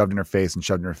getting shoved in her face,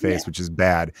 which is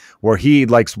bad. Where he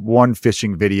likes one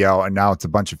fishing video, and now it's a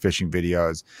bunch of fishing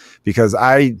videos. Because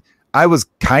I was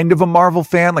kind of a Marvel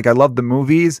fan. Like, I loved the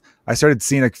movies. I started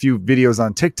seeing a few videos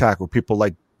on TikTok where people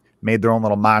like made their own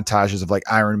little montages of like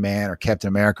Iron Man or Captain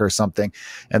America or something.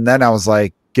 And then I was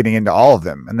like, getting into all of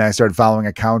them. And then I started following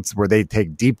accounts where they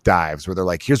take deep dives, where they're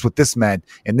like, here's what this meant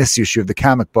in this issue of the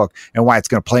comic book and why it's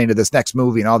going to play into this next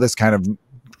movie and all this kind of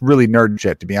really nerd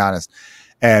shit, to be honest.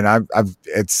 And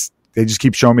they just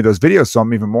keep showing me those videos, so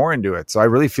I'm even more into it. So I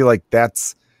really feel like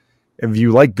that's, if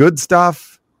you like good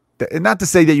stuff, and not to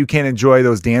say that you can't enjoy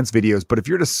those dance videos, but if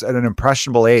you're just at an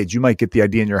impressionable age, you might get the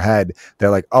idea in your head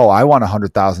that like, oh, I want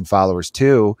 100,000 followers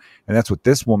too. And that's what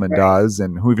this woman does.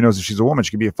 And who even knows if she's a woman? She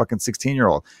could be a fucking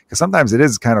 16-year-old. Because sometimes it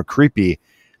is kind of creepy.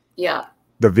 Yeah.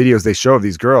 The videos they show of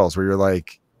these girls where you're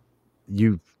like,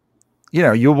 you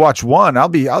know, you'll watch one. I'll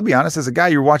be honest, as a guy,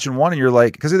 you're watching one and you're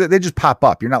like, because they just pop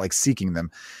up. You're not like seeking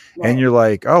them. Right. And you're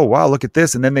like, oh, wow, look at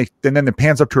this. And then the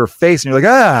pans up to her face and you're like,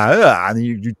 and then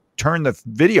you turn the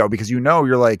video because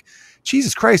you're like,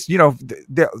 Jesus Christ, you know,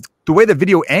 the way the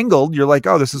video angled, you're like,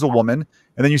 oh, this is a woman.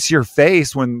 And then you see her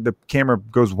face when the camera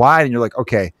goes wide and you're like,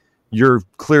 okay, you're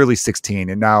clearly 16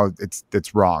 and now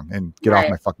it's wrong and get off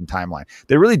Right. my fucking timeline.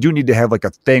 They really do need to have like a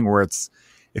thing where it's,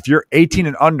 if you're 18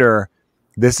 and under,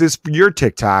 this is your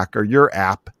TikTok or your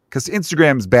app, because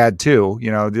Instagram's bad too.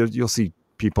 You know, you'll see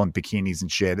people in bikinis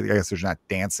and shit. I guess there's not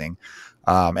dancing.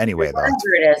 Anyway, though.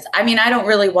 Whatever it is. I mean, I don't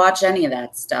really watch any of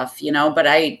that stuff, you know, but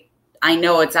I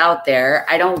know it's out there.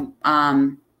 I don't,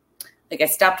 like I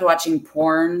stopped watching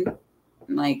porn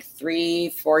like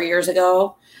 3-4 years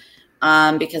ago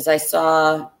because I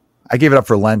gave it up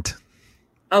for Lent.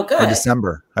 Oh, good. In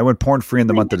December. I went porn free in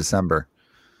the month of December.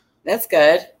 That's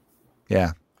good.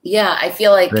 Yeah. Yeah, I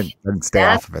feel like I didn't stay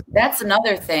off of it. That's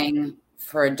another thing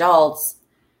for adults.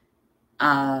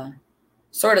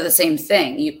 Sort of the same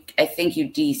thing. I think you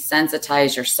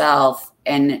desensitize yourself,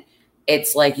 and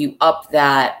it's like you up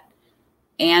that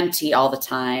ante all the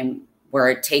time where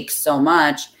it takes so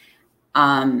much.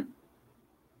 And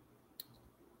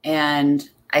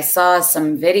I saw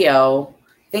some video.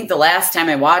 I think the last time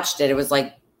I watched it, it was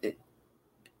like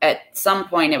at some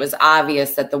point it was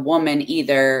obvious that the woman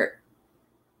either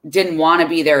didn't want to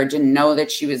be there or didn't know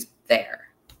that she was there.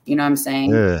 You know what I'm saying?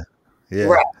 Yeah.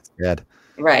 Right. That's bad.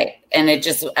 Right. And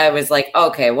I was like,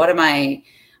 okay, what am I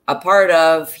a part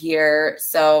of here?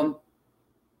 So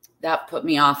that put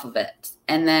me off of it.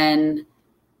 And then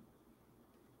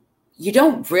you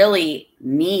don't really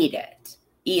need it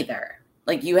either.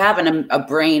 Like you have a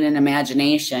brain and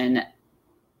imagination,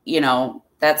 you know,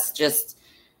 that's just,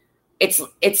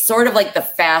 it's sort of like the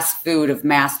fast food of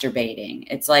masturbating.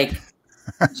 It's like,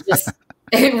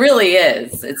 it really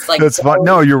is. It's like that's fun.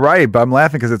 No, you're right, but I'm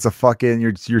laughing because it's a fucking.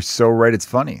 You're so right. It's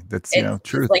funny. That's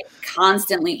truth. Like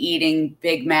constantly eating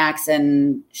Big Macs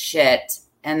and shit,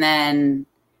 and then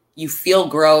you feel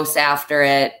gross after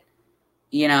it,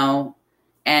 you know.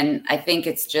 And I think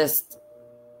it's just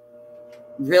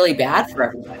really bad for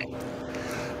everybody.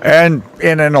 And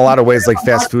in a lot of ways, like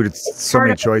fast food, it's so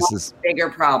many choices. Bigger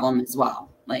problem as well,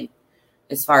 like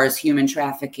as far as human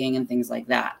trafficking and things like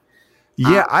that.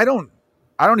 Yeah, I don't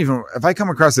even, if I come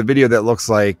across a video that looks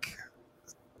like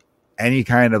any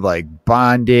kind of like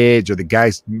bondage or the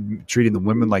guys treating the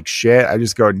women like shit, I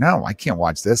just go, no, I can't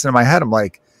watch this. And in my head, I'm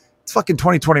like, it's fucking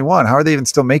 2021. How are they even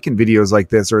still making videos like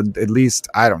this? Or at least,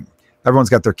 everyone's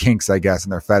got their kinks, I guess,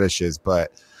 and their fetishes,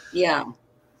 but yeah,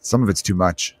 some of it's too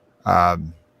much.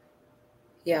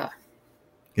 Yeah,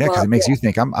 because it makes you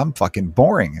think I'm fucking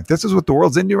boring. If this is what the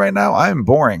world's into right now, I'm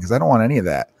boring because I don't want any of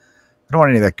that. I don't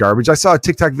want any of that garbage. I saw a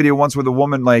TikTok video once where the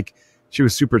woman, like, she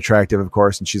was super attractive, of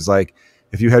course, and she's like,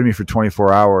 if you had me for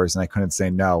 24 hours and I couldn't say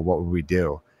no, what would we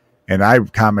do? And I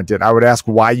commented, I would ask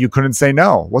why you couldn't say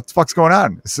no. What the fuck's going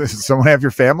on? Does someone have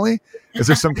your family? Is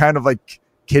there some kind of like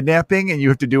kidnapping and you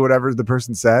have to do whatever the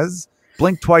person says?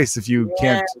 Blink twice if you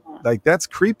can't. Like, that's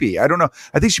creepy. I don't know.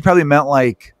 I think she probably meant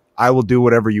like, I will do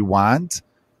whatever you want.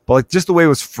 But like just the way it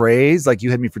was phrased, like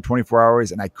you had me for 24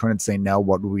 hours and I couldn't say no,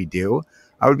 what would we do?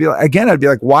 I'd be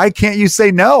like, why can't you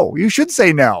say no? You should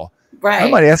say no. Right. I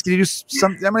might ask you to do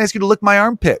something. I might ask you to lick my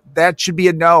armpit. That should be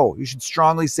a no. You should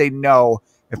strongly say no.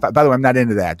 By the way, I'm not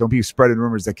into that. Don't be spreading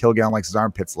rumors that Kilgallen likes his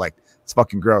armpits licked. It's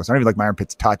fucking gross. I don't even like my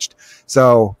armpits touched.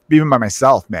 So even by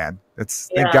myself, man,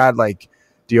 thank God, like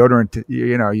deodorant,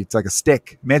 it's like a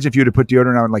stick. Imagine if you had to put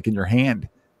deodorant on like in your hand,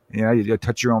 you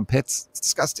touch your own pits. It's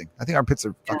disgusting. I think armpits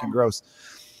are fucking gross.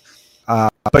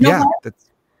 But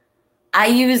I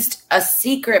used a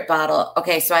Secret bottle.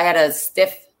 Okay, so I had a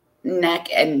stiff neck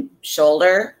and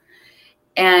shoulder.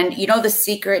 And the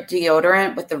Secret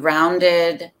deodorant with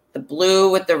the blue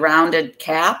with the rounded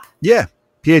cap? Yeah.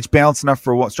 pH balanced enough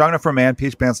for strong enough for a man,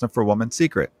 pH balanced enough for a woman.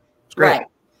 Secret. It's great. Right.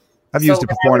 I've used it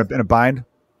before in a bind.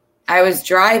 I was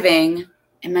driving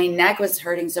and my neck was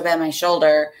hurting so bad, my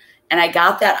shoulder. And I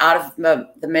got that out of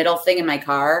the middle thing in my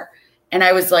car. And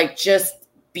I was like just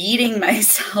beating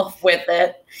myself with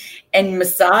it and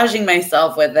massaging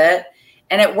myself with it.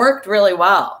 And it worked really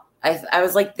well. I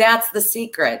was like, that's the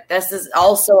secret. This is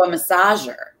also a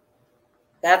massager.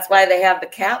 That's why they have the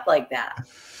cap like that.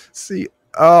 See,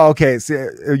 okay. See,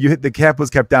 the cap was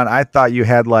kept down. I thought you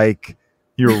had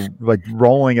you're like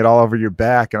rolling it all over your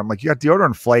back. And I'm like, you got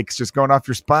deodorant flakes just going off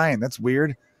your spine. That's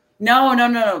weird. No.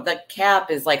 The cap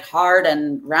is like hard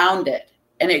and rounded.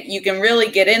 And you can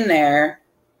really get in there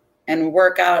and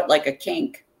work out like a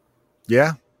kink.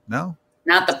 Yeah. No.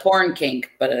 Not the porn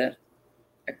kink, but a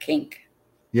kink.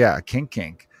 Yeah, a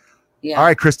kink. Yeah. All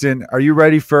right, Kristen, are you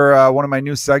ready for one of my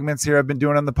new segments here I've been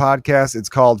doing on the podcast? It's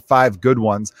called 5 Good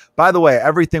Ones. By the way,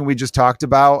 everything we just talked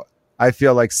about, I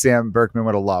feel like Sam Berkman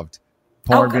would have loved.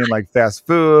 Porn being like fast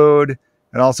food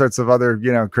and all sorts of other,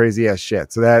 crazy ass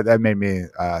shit. So that made me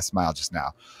smile just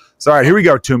now. So, all right, here we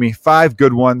go, Toomey. 5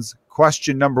 good ones.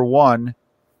 Question number 1.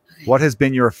 What has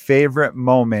been your favorite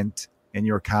moment in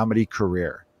your comedy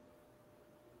career?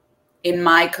 In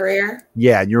my career?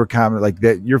 Yeah, in your comedy, like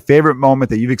that, your favorite moment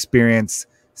that you've experienced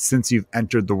since you've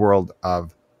entered the world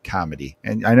of comedy.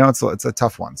 And I know it's a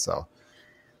tough one. So,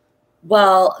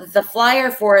 Well, the flyer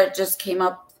for it just came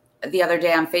up the other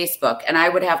day on Facebook, and I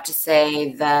would have to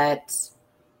say that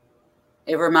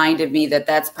it reminded me that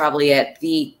that's probably at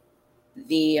the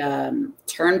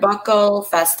Turnbuckle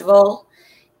Festival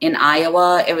in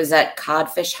Iowa. It was at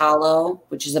Codfish Hollow,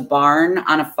 which is a barn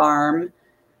on a farm,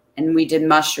 and we did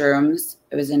mushrooms.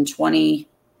 It was in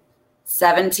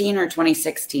 2017 or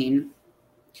 2016.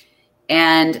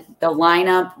 And the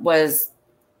lineup was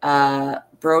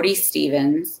Brody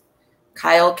Stevens,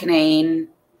 Kyle Kinane,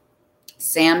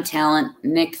 Sam Talent,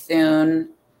 Nick Thune,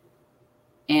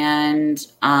 and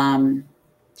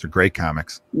it's a great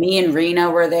comics. me and Rena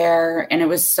were there, and it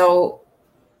was so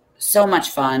much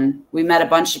fun. We met a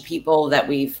bunch of people that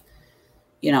we've,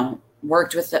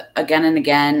 worked with again and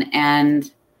again,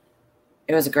 and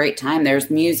it was a great time. There's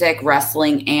music,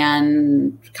 wrestling,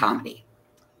 and comedy.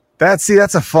 That's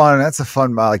a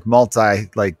fun like multi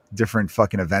like different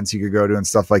fucking events you could go to and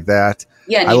stuff like that.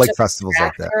 Yeah, and I like festivals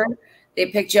like that. They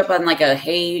picked you up on like a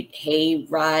hay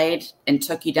ride and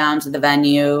took you down to the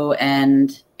venue,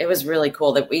 and it was really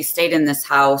cool that we stayed in this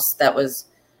house that was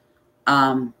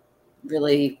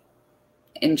really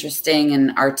interesting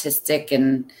and artistic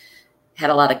and had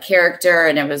a lot of character,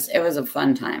 and it was a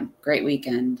fun time. Great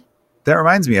weekend. That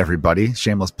reminds me, everybody,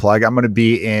 shameless plug. I'm going to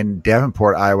be in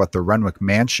Davenport, Iowa at the Renwick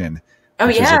Mansion.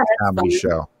 Which is a comedy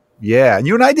show. Yeah. And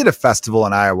you and I did a festival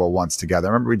in Iowa once together.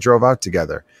 I remember we drove out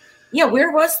together. Yeah.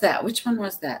 Where was that? Which one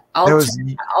was that?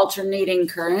 Alternating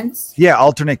Currents? Yeah.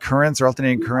 Alternating Currents or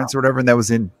whatever. And that was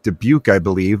in Dubuque, I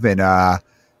believe. And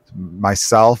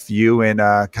myself, you, and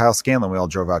Kyle Scanlon, we all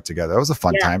drove out together. That was a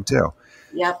fun time too.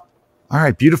 Yep. All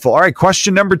right. Beautiful. All right.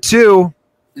 Question number 2.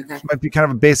 Okay. This might be kind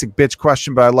of a basic bitch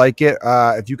question, but I like it.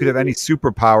 If you could have any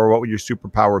superpower, what would your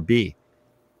superpower be?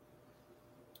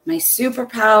 My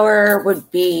superpower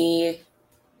would be,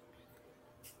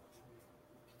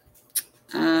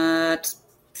 I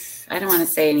don't want to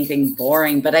say anything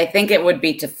boring, but I think it would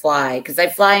be to fly, because I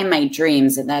fly in my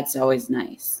dreams, and that's always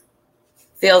nice.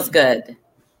 Feels good.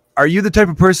 Are you the type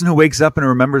of person who wakes up and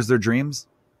remembers their dreams?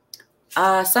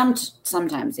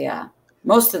 Sometimes, yeah.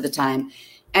 Most of the time.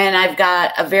 And I've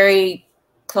got a very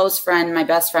close friend, my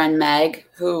best friend, Meg,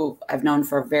 who I've known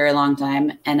for a very long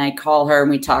time. And I call her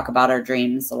and we talk about our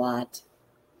dreams a lot.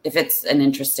 If it's an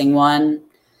interesting one,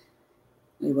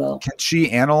 we will. Can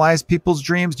she analyze people's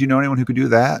dreams? Do you know anyone who could do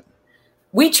that?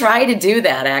 We try to do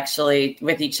that actually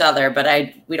with each other, but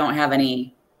we don't have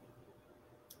any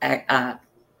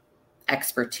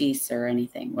expertise or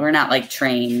anything. We're not like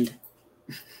trained.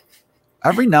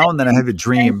 Every now and then I have a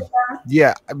dream.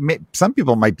 Yeah. Some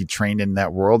people might be trained in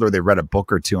that world, or they read a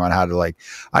book or two on how to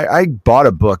I bought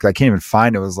a book. I can't even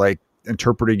find it. It was like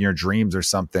interpreting your dreams or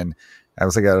something. I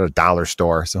was like at a dollar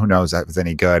store. So who knows if it's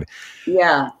any good.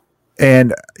 Yeah.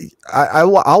 And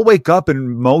I'll wake up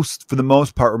and for the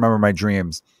most part, remember my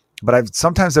dreams, but I've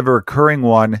sometimes have a recurring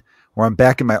one where I'm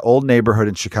back in my old neighborhood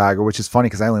in Chicago, which is funny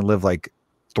because I only live like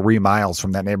 3 miles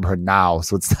from that neighborhood now.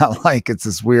 So it's not like it's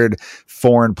this weird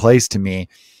foreign place to me.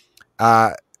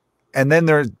 And then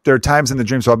there are times in the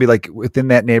dream. So I'll be like within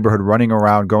that neighborhood, running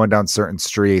around, going down certain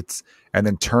streets, and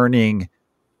then turning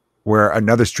where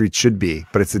another street should be,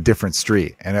 but it's a different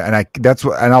street. And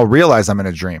I'll realize I'm in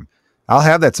a dream. I'll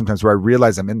have that sometimes where I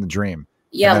realize I'm in the dream.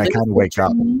 Yeah. And then I kind of wake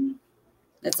up.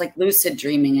 It's like lucid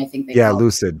dreaming, I think.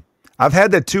 Lucid. I've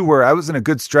had that too, where I was in a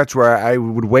good stretch where I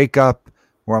would wake up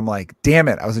where I'm like, damn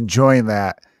it, I was enjoying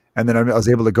that. And then I was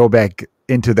able to go back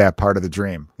into that part of the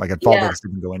dream. Like I'd fall back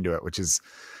asleep and go into it, which is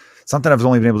something I've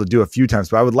only been able to do a few times,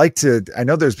 but I would like to. I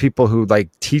know there's people who like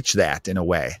teach that in a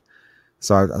way.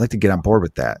 So I'd like to get on board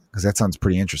with that because that sounds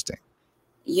pretty interesting.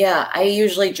 Yeah. I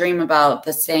usually dream about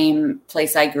the same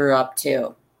place I grew up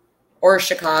too, or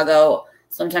Chicago.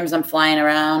 Sometimes I'm flying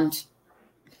around.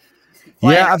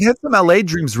 Yeah, I've had some LA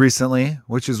dreams recently,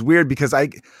 which is weird because I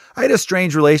had a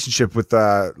strange relationship with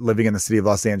living in the city of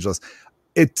Los Angeles.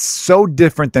 It's so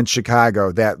different than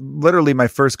Chicago that literally my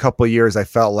first couple of years, I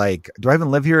felt like, do I even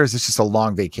live here? Or is this just a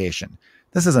long vacation?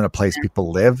 This isn't a place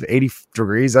people live 80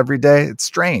 degrees every day. It's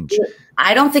strange.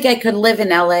 I don't think I could live in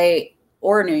LA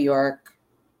or New York.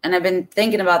 And I've been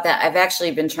thinking about that. I've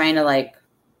actually been trying to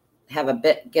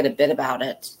get a bit about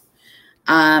it.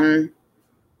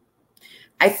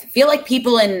 I feel like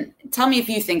tell me if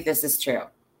you think this is true.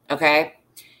 Okay.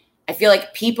 I feel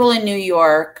like people in New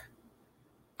York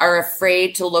are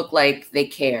afraid to look like they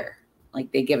care,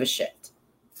 like they give a shit,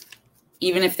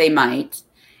 even if they might.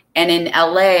 And in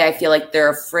LA, I feel like they're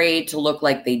afraid to look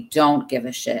like they don't give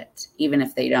a shit, even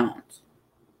if they don't.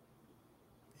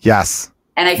 Yes.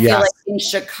 And I feel like in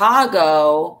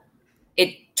Chicago,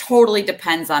 it totally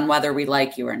depends on whether we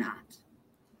like you or not,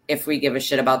 if we give a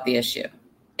shit about the issue.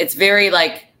 It's very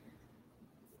like,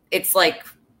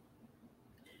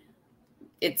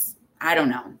 I don't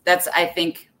know. I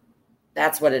think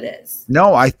that's what it is.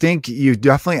 No, I think you're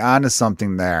definitely onto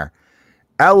something there.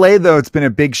 LA, though, it's been a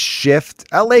big shift.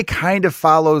 LA kind of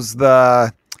follows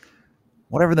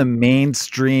whatever the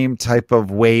mainstream type of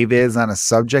wave is on a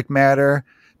subject matter.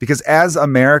 Because as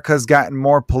America's gotten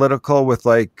more political with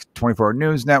like 24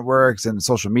 news networks and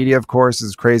social media, of course,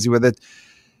 is crazy with it,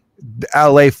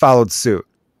 LA followed suit.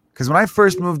 Because when I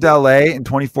first moved to LA in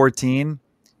 2014,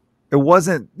 it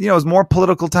wasn't, it was more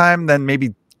political time than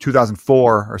maybe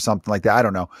 2004 or something like that. I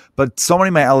don't know. But so many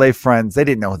of my LA friends, they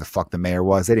didn't know who the fuck the mayor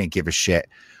was. They didn't give a shit.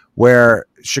 Where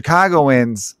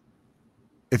Chicagoans,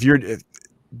 if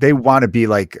they want to be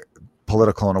like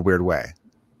political in a weird way.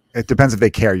 It depends if they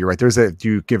care. You're right. Do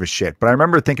you give a shit? But I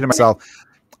remember thinking to myself,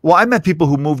 well, I met people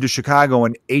who moved to Chicago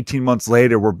and 18 months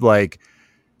later were like,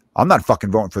 I'm not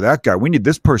fucking voting for that guy. We need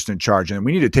this person in charge and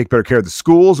we need to take better care of the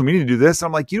schools and we need to do this. And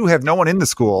I'm like, you have no one in the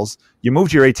schools. You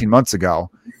moved here 18 months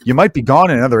ago. You might be gone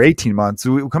in another 18 months.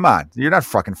 Come on. You're not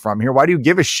fucking from here. Why do you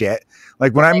give a shit?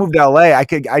 Like when I moved to LA, I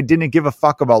didn't give a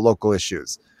fuck about local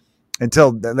issues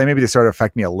until maybe they started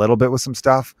affecting me a little bit with some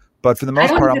stuff. But for the most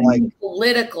part, I'm like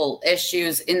political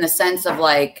issues in the sense of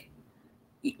like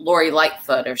Lori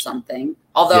Lightfoot or something.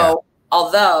 Although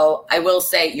I will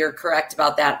say you're correct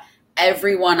about that.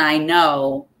 Everyone I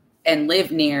know and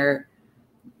live near,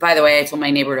 by the way, I told my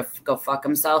neighbor to go fuck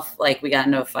himself. Like we got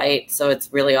into a fight. So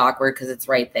it's really awkward because it's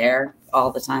right there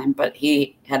all the time. But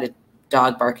he had a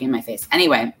dog barking in my face.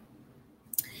 Anyway,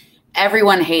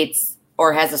 everyone hates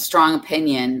or has a strong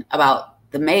opinion about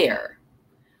the mayor,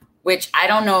 which I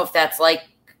don't know if that's like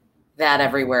that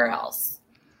everywhere else.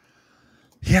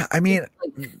 Yeah, I mean,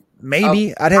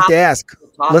 maybe I'd have to ask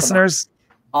listeners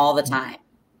all the time.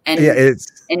 And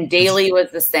and Daley was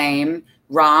the same.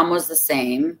 Rahm was the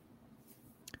same.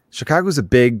 Chicago's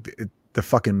the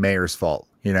fucking mayor's fault.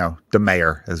 The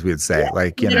mayor, as we would say. Yeah,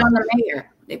 they put it on the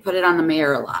mayor. They put it on the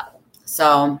mayor a lot.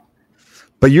 So.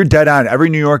 But you're dead on. Every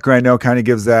New Yorker I know kind of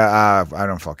gives that. I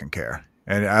don't fucking care.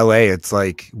 And LA, it's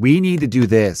like, we need to do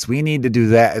this. We need to do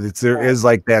that. There is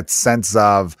like that sense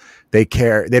of they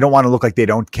care. They don't want to look like they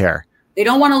don't care. They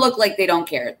don't want to look like they don't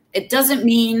care. It doesn't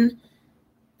mean,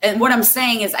 and what I'm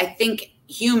saying is I think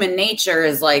human nature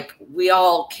is like, we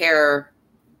all care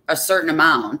a certain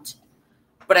amount.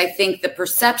 But I think the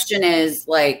perception is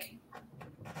like,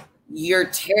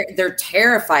 they're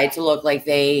terrified to look like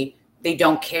they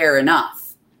don't care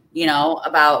enough,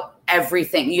 about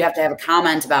everything. You have to have a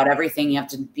comment about everything. You have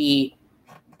to be,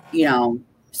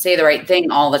 say the right thing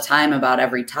all the time about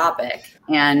every topic.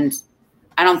 And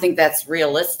I don't think that's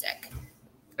realistic.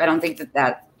 I don't think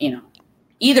that,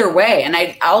 either way. And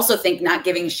I also think not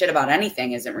giving a shit about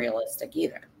anything isn't realistic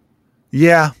either.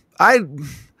 Yeah. I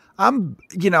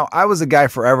was a guy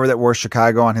forever that wore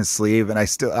Chicago on his sleeve. And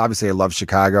I love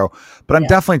Chicago, but I'm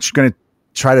definitely going to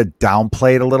try to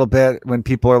downplay it a little bit when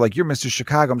people are like, you're Mr.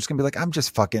 Chicago. I'm just gonna be like,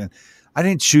 I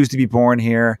didn't choose to be born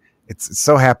here. It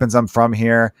so happens I'm from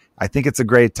here. I think it's a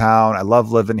great town. I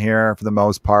love living here for the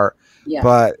most part. Yeah.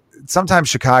 But sometimes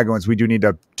Chicagoans, we do need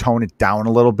to tone it down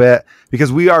a little bit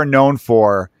because we are known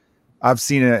for, I've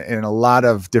seen it in a lot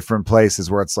of different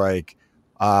places where it's like,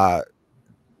 no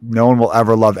one will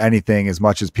ever love anything as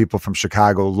much as people from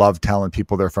Chicago love telling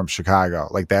people they're from Chicago,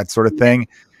 like that sort of thing.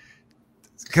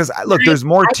 Because look, there's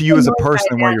more to you as a person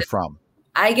than where you're from.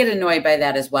 I get annoyed by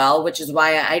that as well, which is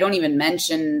why I don't even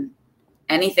mention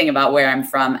anything about where I'm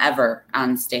from ever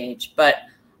on stage. But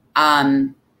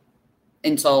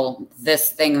until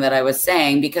this thing that I was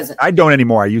saying, because I don't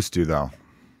anymore. I used to though.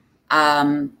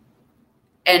 And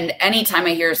anytime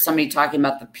I hear somebody talking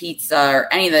about the pizza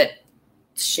or any of that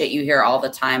shit you hear all the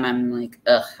time, I'm like,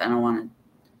 ugh, I don't want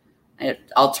to.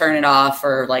 I'll turn it off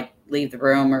or like leave the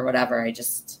room or whatever. I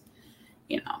just.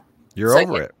 You're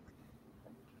over it.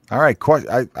 All right.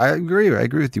 I agree. I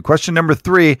agree with you. Question number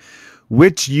 3,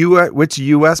 which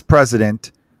U.S.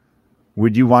 president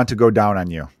would you want to go down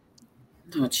on you?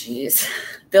 Oh, geez.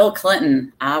 Bill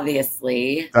Clinton,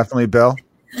 obviously. Definitely Bill?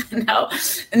 No.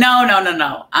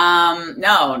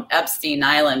 No, Epstein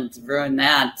Island ruined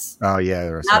that. Oh,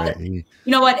 yeah. You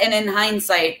know what? And in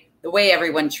hindsight, the way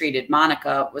everyone treated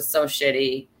Monica was so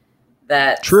shitty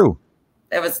that. True.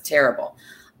 That was terrible.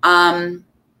 I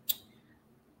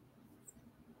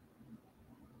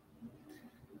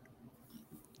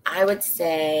would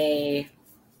say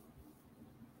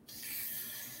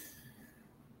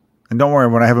And don't worry,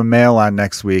 when I have a male on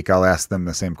next week, I'll ask them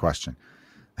the same question.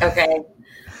 Okay.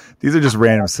 These are just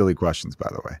random, silly questions, by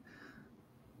the way.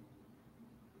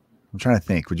 I'm trying to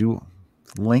think. Would you,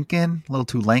 Lincoln, a little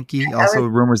too lanky? Also,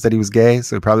 rumors that he was gay,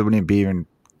 so he probably wouldn't be even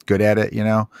good at it, you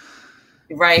know?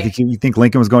 Right. You think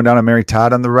Lincoln was going down on Mary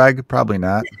Todd on the reg? Probably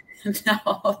not.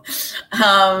 No.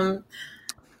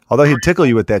 Although he'd tickle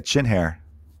you with that chin hair.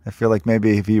 I feel like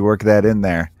maybe if you work that in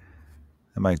there,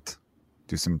 it might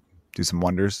do some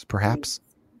wonders, perhaps.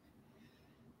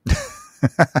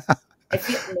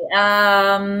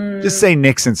 Just say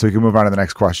Nixon so we can move on to the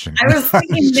next question. I was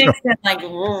thinking Nixon, like,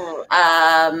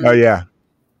 oh yeah.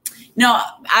 No,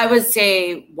 I would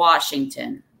say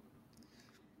Washington.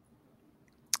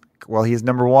 Well, he's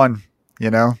number one,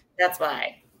 you know? That's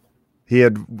why.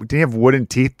 Did he have wooden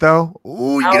teeth though?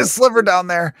 Ooh, you get a sliver down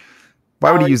there.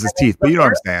 Why would he use his teeth? But you don't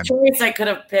understand. Choice I could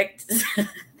have picked.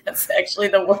 That's actually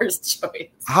the worst choice.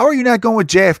 How are you not going with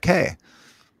JFK?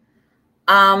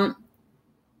 Because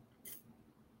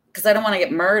I don't want to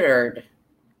get murdered.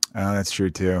 Oh, that's true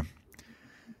too.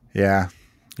 Yeah.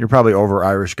 You're probably over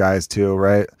Irish guys too,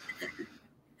 right?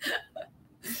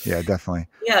 Yeah, definitely.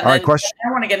 Yeah. All right, question. I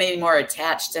don't want to get any more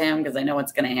attached to him because I know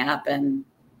what's going to happen.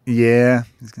 Yeah.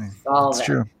 That's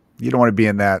true. You don't want to be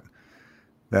in that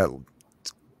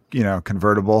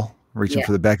convertible reaching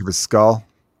for the back of his skull.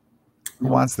 Who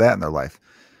wants that in their life?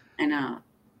 I know.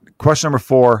 Question number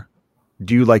 4.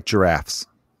 Do you like giraffes?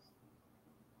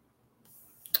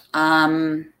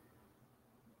 Is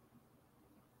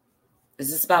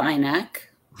this about my neck?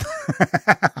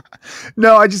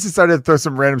 No, I just decided to throw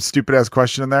some random stupid ass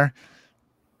question in there.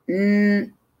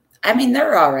 I mean,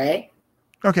 they're all right.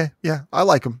 Okay. Yeah. I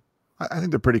like them. I think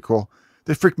they're pretty cool.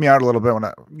 They freak me out a little bit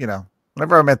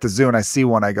whenever I'm at the zoo and I see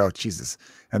one, I go, Jesus.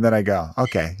 And then I go,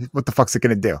 okay, what the fuck's it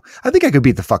going to do? I think I could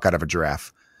beat the fuck out of a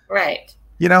giraffe. Right.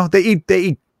 You know, they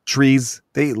eat trees,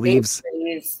 they eat leaves,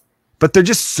 but they're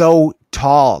just so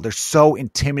tall. They're so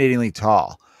intimidatingly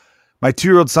tall. My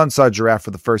 2-year-old son saw a giraffe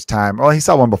for the first time. Well, he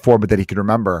saw one before, but that he could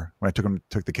remember when I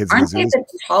took the kids. Aren't they the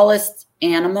tallest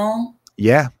animal?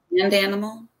 Yeah. Land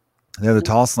animal? They're the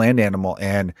tallest land animal.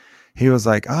 And he was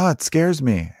like, oh, it scares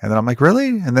me. And then I'm like, really?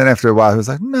 And then after a while, he was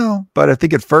like, no. But I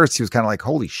think at first he was kind of like,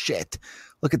 holy shit,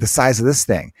 look at the size of this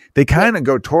thing. They kind of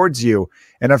go towards you.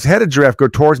 And I've had a giraffe go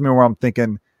towards me where I'm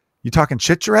thinking, you talking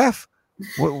shit, giraffe?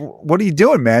 What are you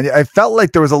doing, man? I felt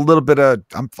like there was a little bit of,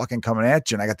 I'm fucking coming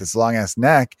at you. And I got this long ass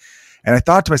neck. And I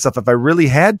thought to myself, if I really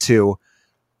had to,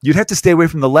 you'd have to stay away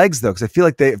from the legs, though, because I feel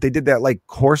like if they did that like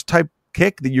horse type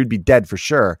kick, that you'd be dead for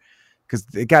sure, because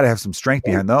they got to have some strength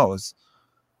behind those.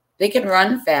 They can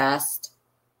run fast,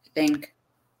 I think.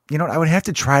 You know, I would have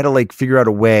to try to like figure out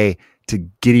a way to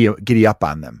giddy up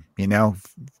on them. You know,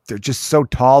 they're just so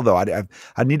tall, though.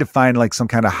 I need to find like some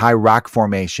kind of high rock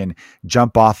formation,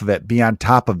 jump off of it, be on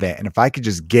top of it, and if I could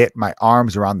just get my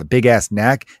arms around the big ass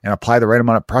neck and apply the right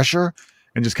amount of pressure.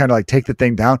 And just kind of like take the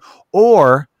thing down.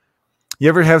 Or you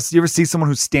ever see someone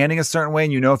who's standing a certain way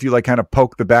and you know if you like kind of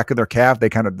poke the back of their calf,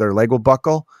 their leg will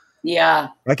buckle? Yeah.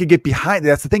 I could get behind.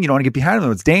 That's the thing. You don't want to get behind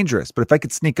them. It's dangerous. But if I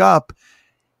could sneak up,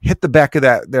 hit the back of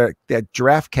that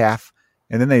giraffe calf,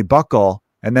 and then they buckle,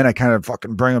 and then I kind of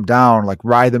fucking bring them down, like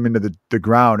ride them into the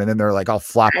ground, and then they're like all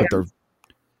flop with their.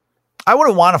 I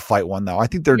wouldn't want to fight one though. I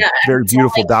think they're very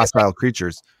beautiful, docile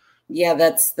creatures. Yeah,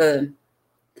 that's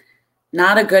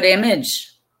not a good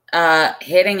image.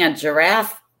 Hitting a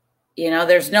giraffe,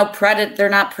 there's no they're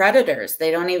not predators.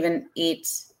 They don't even eat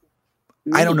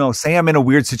meat. I don't know. Say I'm in a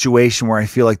weird situation where I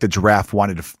feel like the giraffe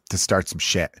wanted to start some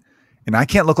shit and I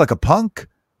can't look like a punk.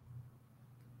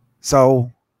 So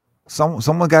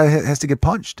someone has to get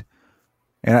punched.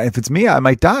 And if it's me, I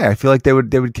might die. I feel like they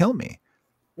would kill me.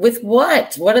 With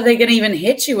what? What are they going to even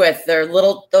hit you with?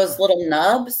 Those little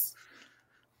nubs?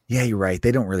 Yeah, you're right.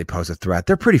 They don't really pose a threat.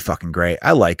 They're pretty fucking great.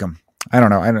 I like them. I don't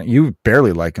know. You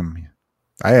barely like them.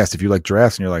 I asked if you like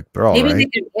giraffes, and you're like, they're all right. Maybe they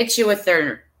could hit you with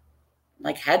their,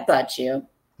 headbutt you.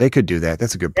 They could do that.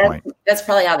 That's a good point. That's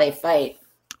probably how they fight.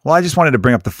 Well, I just wanted to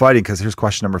bring up the fighting because here's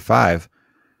question number 5.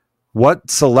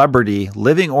 What celebrity,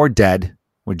 living or dead,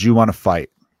 would you want to fight?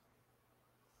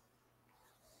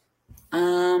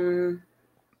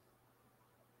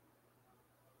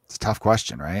 It's a tough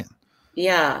question, right?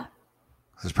 Yeah.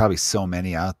 There's probably so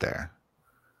many out there.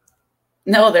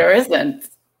 No, there isn't.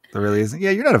 There really isn't. Yeah,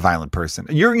 you're not a violent person.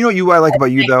 What I like about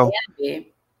you though.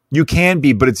 You can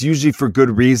be, but it's usually for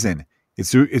good reason.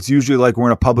 It's usually like we're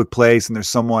in a public place and there's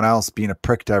someone else being a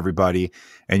prick to everybody,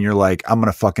 and you're like, I'm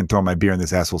gonna fucking throw my beer in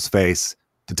this asshole's face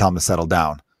to tell him to settle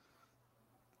down.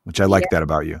 Which I like that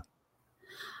about you.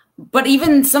 But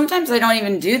even sometimes I don't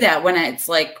even do that when it's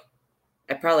like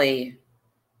I probably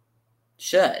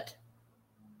should.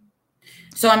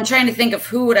 So I'm trying to think of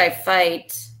who would I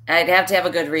fight. I'd have to have a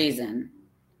good reason.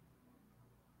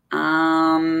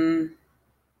 Has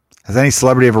any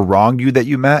celebrity ever wronged you that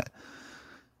you met?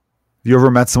 Have you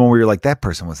ever met someone where you're like, that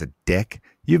person was a dick?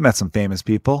 You've met some famous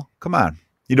people. Come on.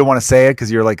 You don't want to say it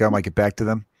because you're like, I might get back to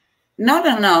them.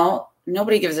 No.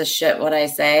 Nobody gives a shit what I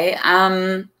say.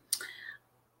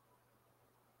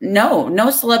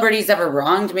 No celebrities ever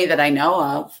wronged me that I know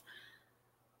of.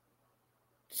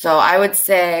 So I would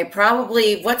say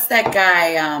probably, what's that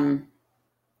guy?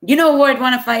 You know who I'd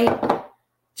want to fight?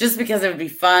 Just because it would be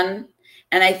fun.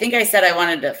 And I think I said I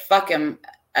wanted to fuck him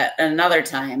another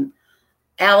time.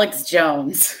 Alex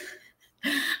Jones.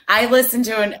 I listened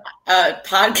to a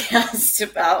podcast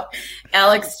about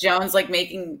Alex Jones, like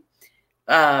making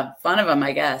fun of him,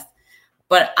 I guess.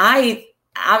 But I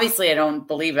don't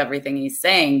believe everything he's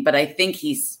saying, but I think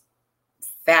he's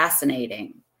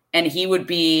fascinating. And he would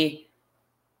be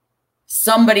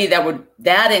somebody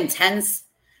that intense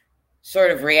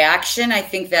sort of reaction, I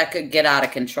think that could get out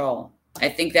of control. I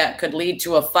think that could lead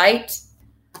to a fight.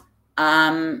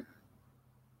 But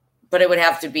it would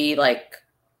have to be like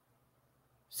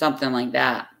something like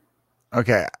that.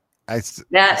 Okay.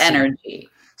 Energy.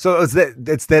 So it's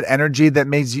that energy that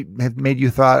made you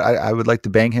thought I would like to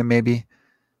bang him maybe?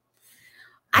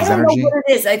 I don't know what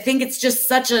it is. I think it's just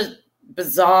such a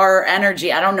bizarre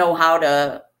energy. I don't know how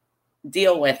to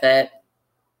deal with it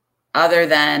other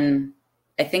than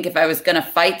I think if I was going to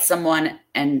fight someone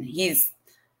and he's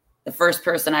the first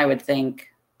person I would think.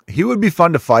 He would be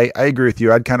fun to fight. I agree with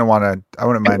you. I'd kind of I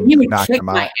wouldn't mind knocking him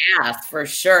out. My ass for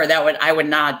sure. I would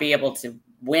not be able to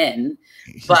win.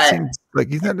 He but seems like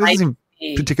he doesn't seem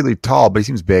particularly tall, but he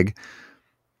seems big.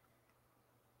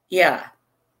 Yeah.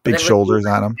 Big shoulders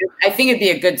on him. I think it'd be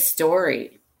a good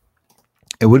story.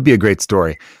 It would be a great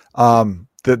story.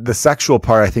 The sexual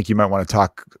part, I think you might want to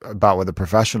talk about with a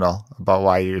professional about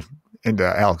why you're into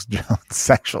Alex Jones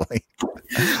sexually.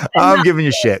 I'm giving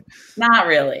you shit. Not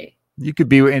really. You could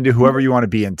be into whoever you want to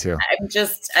be into.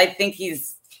 I think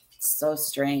he's so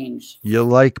strange. You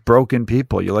like broken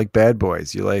people. You like bad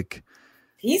boys. You like.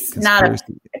 He's not a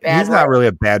bad boy. He's not really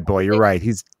a bad boy. You're right.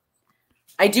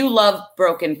 I do love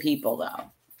broken people though.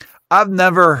 I've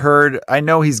never heard.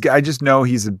 I just know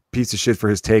he's a piece of shit for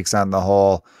his takes on the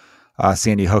whole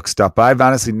Sandy Hook stuff. But I've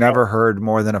honestly never heard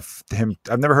more than him.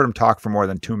 I've never heard him talk for more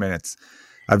than 2 minutes.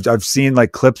 I've seen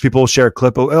like clips. People will share a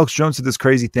clip. Oh, Alex Jones did this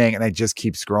crazy thing, and I just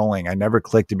keep scrolling. I never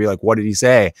click to be like, what did he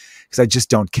say? Because I just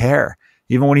don't care.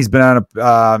 Even when he's been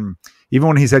on even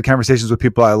when he's had conversations with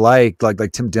people I like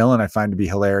Tim Dillon, I find to be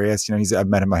hilarious. You know, I've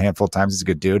met him a handful of times. He's a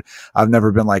good dude. I've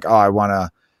never been like, oh, I want to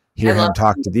hear him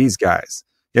talk to these guys.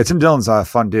 Yeah, Tim Dillon's a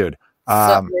fun dude.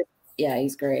 Yeah,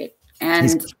 he's great. And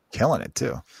he's killing it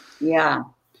too. Yeah.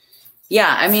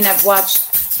 Yeah. I mean, I've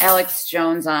watched Alex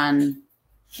Jones on,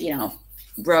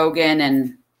 Rogan,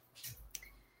 and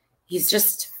he's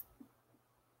just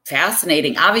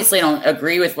fascinating. Obviously, I don't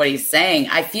agree with what he's saying.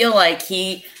 I feel like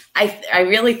I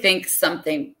really think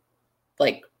something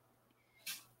like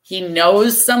he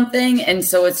knows something. And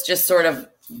so it's just sort of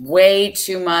way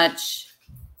too much.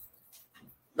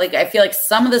 Like, I feel like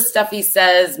some of the stuff he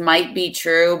says might be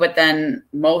true, but then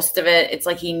most of it, it's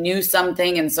like he knew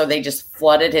something. And so they just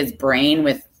flooded his brain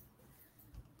with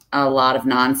a lot of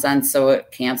nonsense. So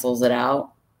it cancels it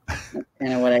out. That's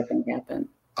kind of what I think happened.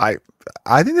 I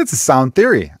think that's a sound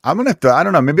theory. I'm going to have to, I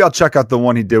don't know, maybe I'll check out the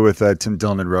one he did with Tim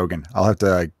Dillon and Rogan. I'll have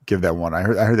to give that one. I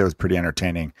heard that was pretty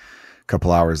entertaining. A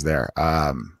couple hours there.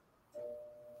 Our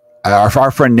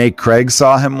friend Nate Craig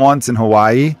saw him once in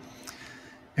Hawaii.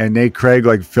 And Nate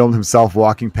Craig filmed himself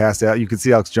walking past out. You could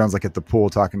see Alex Jones at the pool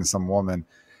talking to some woman.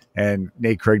 And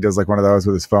Nate Craig does one of those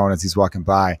with his phone as he's walking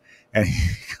by. And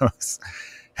he goes,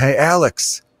 hey,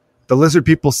 Alex, the lizard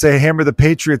people say hammer the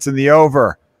Patriots in the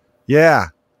over. Yeah.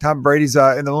 Tom Brady's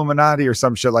in the Illuminati or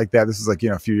some shit like that. This is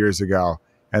a few years ago.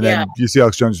 And then you see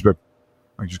Alex Jones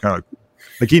just kind of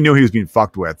like he knew he was being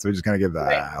fucked with. So he just kind of gave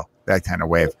that kind of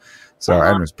wave. So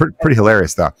it was pretty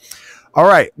hilarious though. All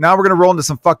right, now we're going to roll into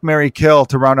some Fuck, Marry, Kill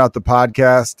to round out the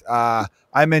podcast.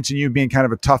 I mentioned you being kind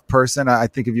of a tough person. I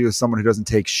think of you as someone who doesn't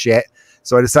take shit.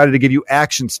 So I decided to give you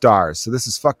action stars. So this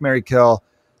is Fuck, Marry, Kill,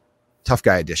 Tough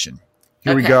Guy Edition.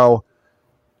 Here we go.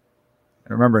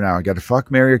 And remember now, I got to fuck,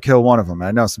 marry, or kill one of them.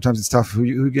 I know sometimes it's tough who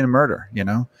you're going to murder,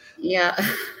 Yeah.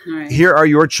 All right. Here are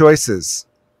your choices.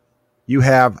 You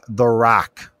have The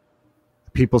Rock,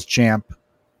 the people's champ, one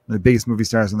of the biggest movie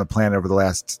stars on the planet over the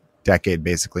last decade,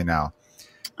 basically now.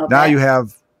 Okay. Now you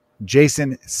have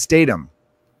Jason Statham,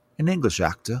 an English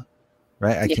actor,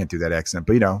 right? I can't do that accent,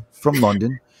 but from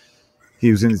London. He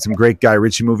was in some great Guy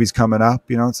Ritchie movies coming up.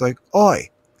 It's like, oi.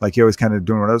 Like he always kind of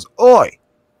doing one of those, oi.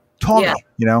 Tommy, Yeah.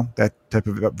 you know, that type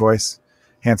of voice,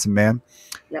 handsome man.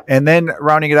 Yep. And then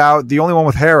rounding it out, the only one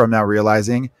with hair, I'm now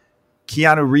realizing,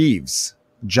 Keanu Reeves,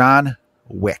 John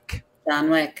Wick. John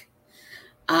Wick.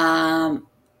 I'm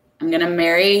going to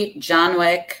marry John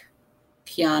Wick,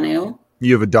 Keanu.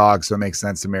 You have a dog, so it makes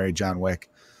sense to marry John Wick.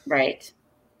 Right.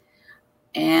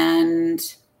 And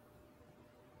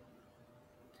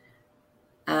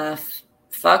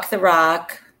fuck The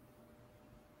Rock.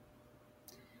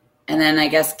 And then I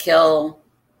guess kill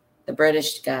the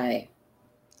British guy.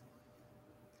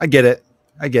 I get it.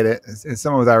 It's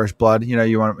someone with Irish blood. You know,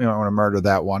 you don't want to murder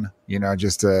that one, you know,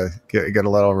 just to get a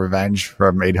little revenge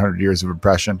from 800 years of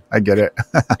oppression. I get it.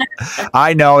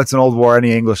 I know it's an old war.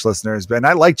 Any English listeners, but and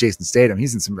I like Jason Statham.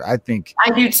 He's in some, I think I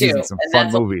do too. He's in some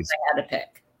fun movies. I had to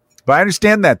pick. But I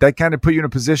understand that kind of put you in a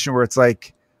position where it's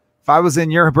like, if I was in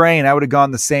your brain, I would have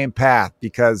gone the same path,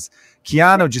 because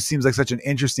Keanu just seems like such an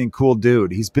interesting, cool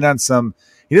dude. He's been on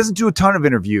he doesn't do a ton of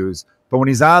interviews, but when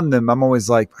he's on them, I'm always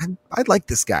like, I like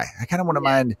this guy. I kind of want to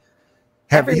mind.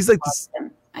 He's like this.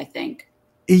 Him, I think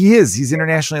he is. He's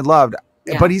internationally loved,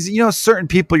 but he's, you know, certain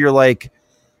people you're like,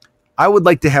 I would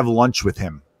like to have lunch with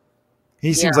him.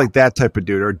 He seems like that type of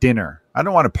dude, or dinner. I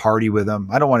don't want to party with him.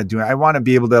 I don't want to do it. I want to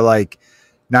be able to like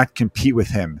not compete with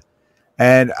him.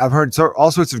 And I've heard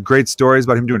all sorts of great stories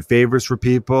about him doing favors for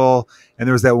people. And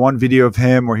there was that one video of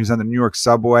him where he was on the New York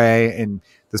subway and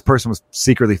this person was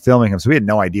secretly filming him. So we had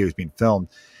no idea he was being filmed.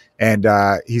 And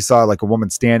he saw like a woman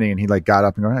standing and he like got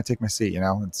up and go, take my seat, you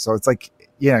know? And so it's like,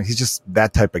 you know, he's just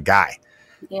that type of guy.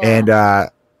 Yeah.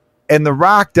 And The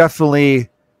Rock definitely,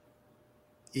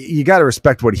 you got to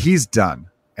respect what he's done.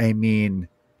 I mean,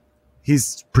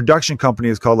 his production company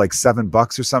is called like $7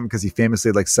 or something, because he famously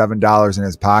had like $7 in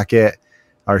his pocket,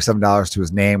 or $7 to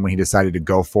his name when he decided to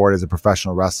go for it as a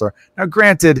professional wrestler. Now,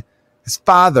 granted, his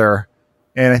father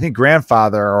and I think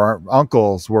grandfather or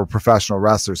uncles were professional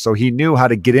wrestlers, so he knew how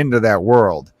to get into that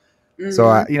world. Mm-hmm.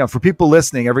 So, you know, for people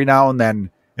listening every now and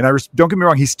then, and don't get me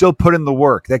wrong, he's still put in the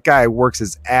work. That guy works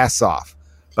his ass off,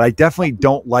 but I definitely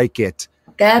don't like it.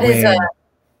 That is a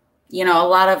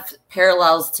lot of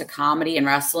parallels to comedy and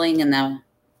wrestling, and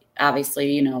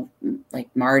obviously, you know, like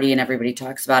Marty and everybody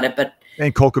talks about it,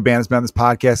 and Cole Cabana's been on this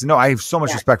podcast. No, I have so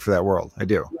much respect for that world. I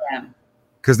do. Yeah.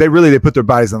 Because they put their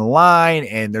bodies on the line,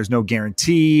 and there's no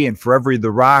guarantee. And for every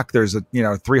The Rock, there's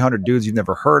 300 dudes you've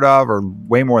never heard of, or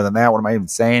way more than that. What am I even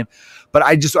saying? But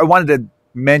I wanted to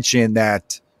mention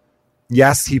that,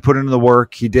 yes, he put in the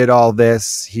work. He did all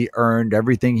this. He earned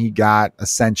everything he got,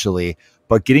 essentially.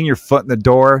 But getting your foot in the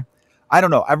door, I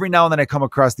don't know. Every now and then I come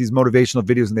across these motivational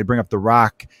videos and they bring up The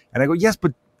Rock, and I go, yes,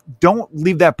 but don't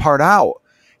leave that part out.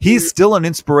 He's still an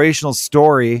inspirational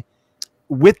story,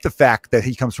 with the fact that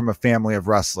he comes from a family of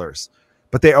wrestlers.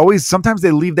 But sometimes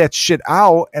they leave that shit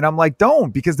out, and I'm like,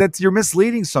 don't, because you're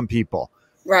misleading some people.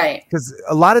 Right. Because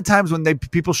a lot of times when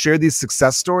people share these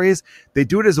success stories, they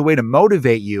do it as a way to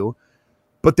motivate you,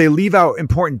 but they leave out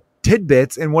important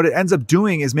tidbits, and what it ends up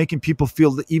doing is making people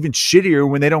feel even shittier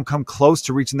when they don't come close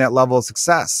to reaching that level of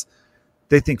success.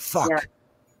 They think, fuck,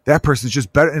 that person's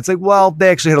just better. And it's like, well, they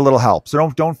actually had a little help. So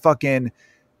don't fucking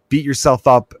beat yourself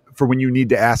up for when you need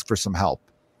to ask for some help.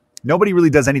 Nobody really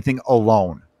does anything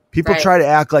alone. People try to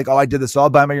act like, oh, I did this all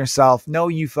by myself. No,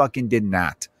 you fucking did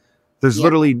not. There's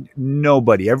literally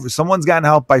nobody. Someone's gotten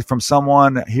help from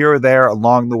someone here or there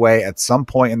along the way at some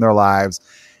point in their lives.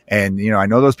 And, you know, I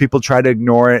know those people try to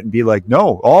ignore it and be like,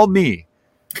 no, all me.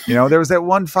 You know, there was that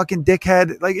one fucking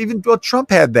dickhead, like even Trump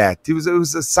had that. It was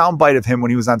a soundbite of him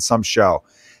when he was on some show.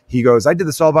 He goes, I did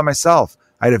this all by myself.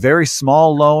 I had a very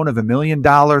small loan of $1 million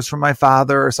from my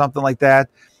father or something like that,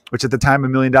 which at the time, $1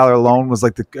 million loan was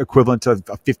like the equivalent to a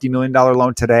 $50 million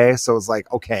loan today. So it was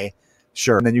like, okay,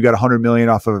 sure. And then you got $100 million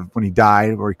off of when he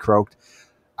died or he croaked.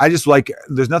 I just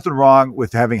there's nothing wrong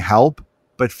with having help,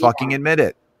 but fucking admit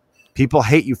it. People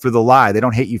hate you for the lie. They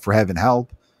don't hate you for having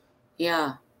help.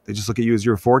 Yeah. They just look at you as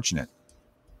you're fortunate.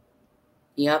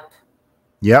 Yep.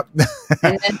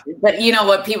 But you know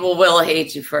what? People will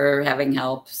hate you for having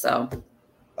help. So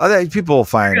people will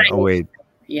find a way.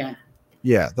 Yeah.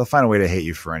 Yeah, they'll find a way to hate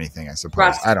you for anything, I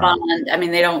suppose. I don't know. I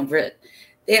mean, I don't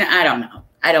know.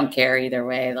 I don't care either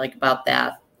way, like about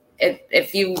that. I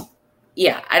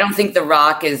don't think The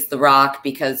Rock is The Rock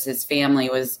because his family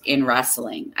was in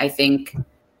wrestling. I think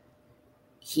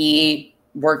he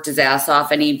worked his ass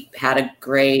off and he had a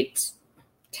great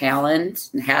talent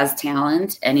and has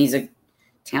talent, and he's a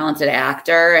talented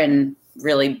actor and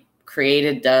really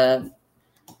created the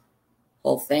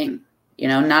whole thing. You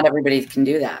know, not everybody can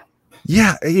do that.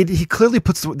 Yeah, he clearly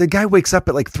the guy wakes up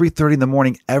at like 3:30 in the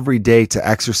morning every day to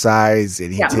exercise.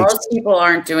 And most people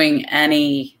aren't doing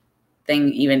anything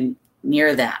even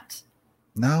near that.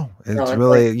 No, it's So it's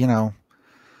really, like, you know,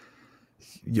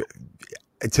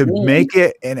 to make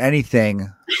it in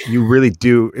anything, you really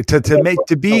do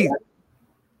to be.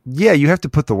 Yeah, you have to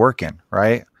put the work in,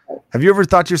 right? Have you ever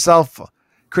thought to yourself,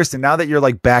 Kristen, now that you're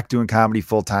like back doing comedy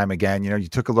full time again, you know, you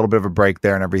took a little bit of a break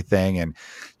there and everything, and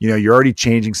you know, you're already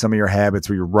changing some of your habits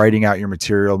where you're writing out your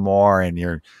material more and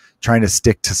you're trying to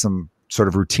stick to some sort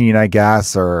of routine, I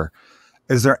guess, or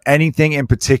is there anything in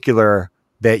particular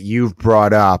that you've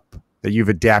brought up that you've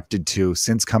adapted to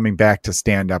since coming back to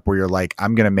stand up where you're like,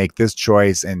 I'm going to make this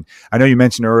choice? And I know you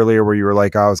mentioned earlier where you were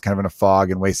like, oh, I was kind of in a fog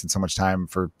and wasting so much time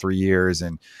for 3 years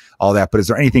and all that. But is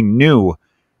there anything new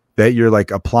that you're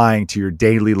like applying to your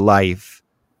daily life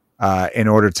in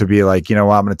order to be like, you know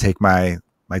what, I'm going to take my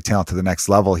talent to the next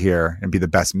level here and be the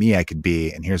best me I could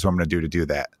be. And here's what I'm going to do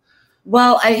that.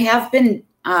 Well, I have been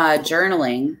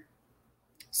journaling.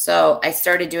 So I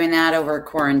started doing that over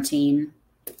quarantine.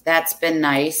 That's been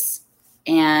nice.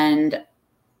 And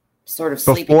sort of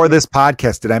sleeping. Before this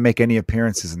podcast, did I make any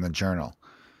appearances in the journal?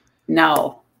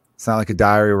 No. It's not like a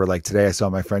diary where like today I saw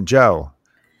my friend Joe.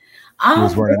 He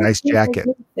was wearing a nice jacket.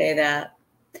 Say that.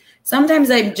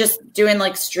 Sometimes I'm just doing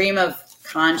like stream of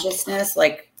consciousness,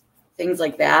 like things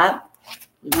like that.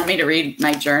 You want me to read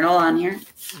my journal on here?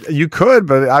 You could,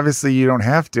 but obviously you don't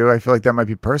have to. I feel like that might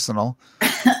be personal.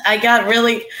 I got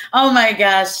really, oh my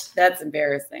gosh, that's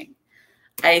embarrassing.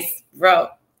 I wrote,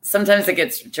 sometimes it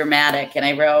gets dramatic, and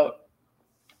I wrote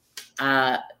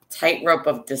Tightrope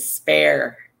of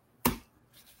Despair.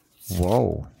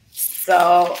 Whoa.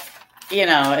 So, you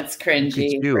know, it's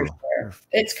cringy. For sure.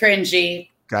 It's cringy.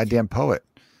 Goddamn poet.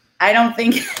 I don't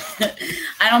think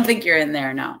you're in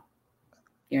there. No,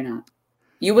 you're not.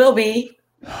 You will be.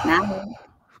 Now.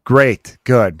 Great.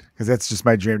 Good. Because that's just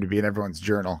my dream, to be in everyone's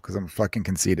journal, because I'm fucking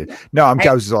conceited. No, I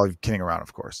was just all kidding around,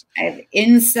 of course. I have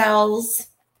incels.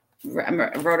 I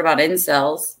wrote about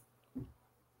incels.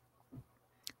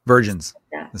 Virgins,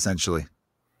 essentially.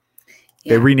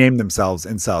 Yeah. They renamed themselves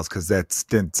incels because that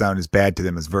didn't sound as bad to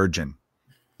them as virgin.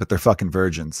 But they're fucking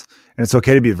virgins. And it's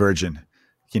okay to be a virgin.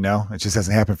 You know, it just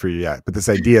hasn't happened for you yet. But this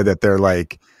idea that they're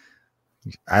like,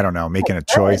 I don't know, making a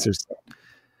choice or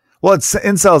well, it's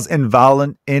incels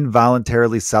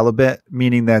involuntarily celibate,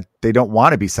 meaning that they don't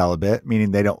want to be celibate,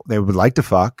 meaning they would like to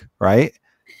fuck, right?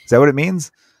 Is that what it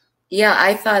means? Yeah,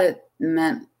 I thought it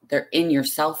meant they're in your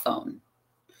cell phone.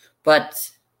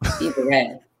 But either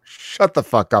way. Shut the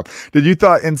fuck up. Did you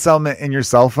thought incel meant in your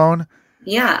cell phone?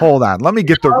 Yeah. Hold on. Let me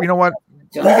get you know what?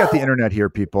 We got the internet here,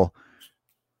 people.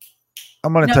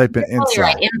 I'm going to type in incel.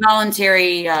 Right.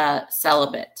 Involuntary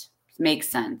celibate. Makes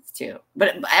sense too,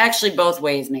 but actually both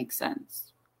ways make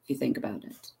sense if you think about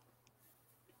it.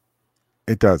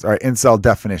 It does. All right. Incel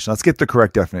definition. Let's get the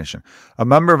correct definition. A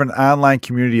member of an online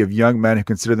community of young men who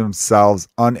consider themselves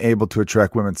unable to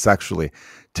attract women sexually,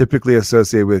 typically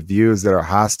associated with views that are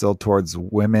hostile towards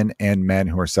women and men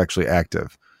who are sexually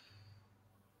active.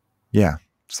 Yeah.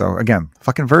 So again,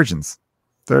 fucking virgins.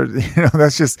 They're, you know,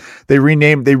 that's just, they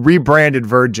rebranded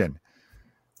virgin.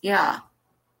 Yeah.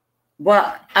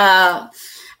 Well,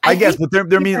 I guess, but they're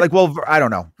meaning like, well, I don't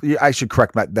know. I should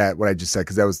correct what I just said,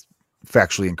 because that was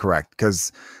factually incorrect.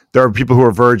 Because there are people who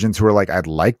are virgins who are like, I'd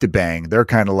like to bang. They're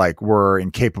kind of like, we're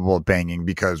incapable of banging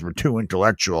because we're too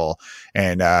intellectual,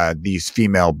 and these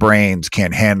female brains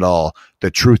can't handle the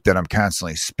truth that I'm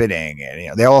constantly spitting. And you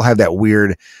know, they all have that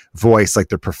weird voice, like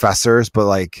they're professors, but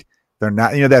like they're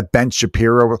not. You know, that Ben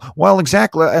Shapiro. Well,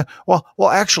 exactly. Well,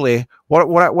 actually,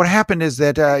 what happened is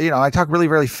that you know, I talk really,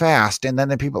 really fast, and then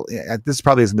the people. This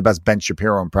probably isn't the best Ben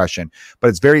Shapiro impression,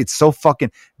 but it's so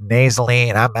fucking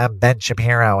nasally, and I'm Ben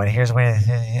Shapiro, and here's where,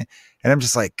 and I'm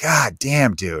just like, God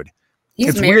damn, dude.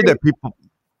 It's weird that people.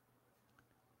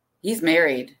 He's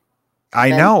married. I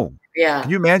know. Yeah.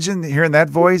 Can you imagine hearing that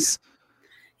voice?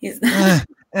 He's.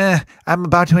 I'm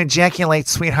about to ejaculate,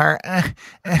 sweetheart.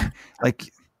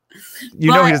 Like.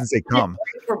 You know, he doesn't say come.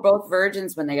 For both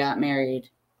virgins when they got married,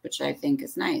 which I think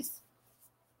is nice.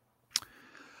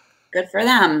 Good for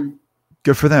them.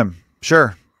 Good for them.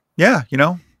 Sure. Yeah. You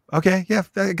know, okay. Yeah.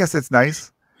 I guess it's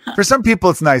nice. For some people,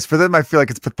 it's nice. For them, I feel like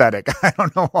it's pathetic. I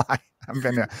don't know why.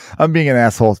 I'm being an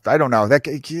asshole. I don't know.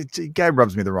 That guy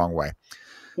rubs me the wrong way.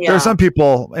 Yeah. There are some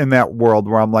people in that world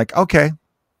where I'm like, okay,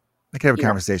 I can have a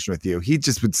conversation with you. He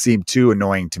just would seem too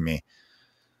annoying to me.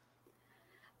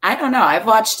 I don't know. I've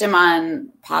watched him on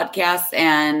podcasts,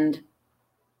 and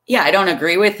I don't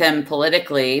agree with him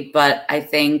politically, but I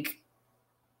think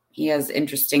he has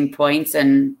interesting points,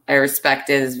 and I respect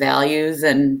his values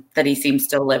and that he seems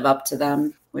to live up to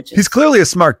them. He's clearly a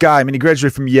smart guy. I mean, he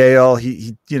graduated from Yale.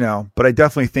 He you know, but I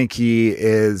definitely think he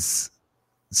is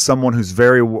someone who's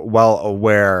very well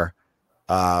aware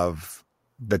of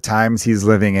the times he's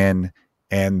living in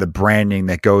and the branding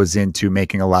that goes into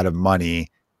making a lot of money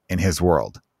in his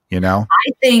world, you know?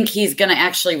 I think he's going to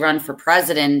actually run for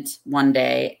president one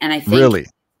day. And I think Really?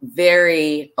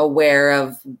 very aware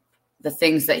of the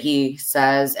things that he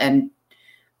says and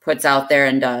puts out there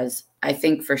and does. I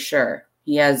think for sure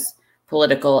he has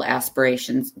political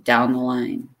aspirations down the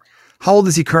line. How old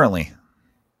is he currently?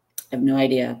 I have no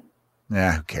idea.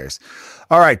 Yeah, who cares?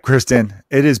 All right, Kristen,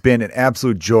 it has been an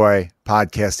absolute joy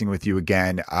podcasting with you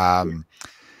again.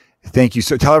 Thank you.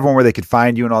 So tell everyone where they could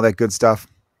find you and all that good stuff.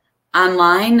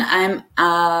 Online, I'm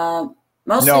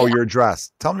mostly. No, your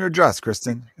address. Tell them your address,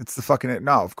 Kristen. It's the fucking,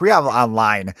 no, we have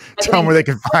online. Tell them where they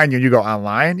can find you. You go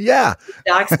online? Yeah.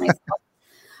 Dox myself.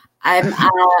 I'm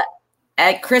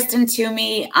at Kristen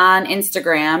Toomey on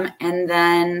Instagram, and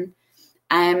then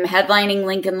I'm headlining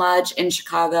Lincoln Lodge in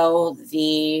Chicago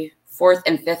the 4th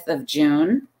and 5th of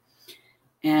June.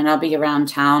 And I'll be around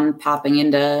town popping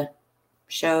into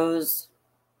shows.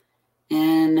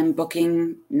 And I'm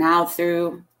booking now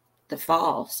through the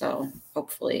fall. So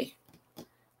hopefully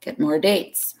get more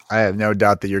dates. I have no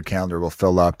doubt that your calendar will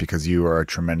fill up because you are a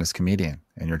tremendous comedian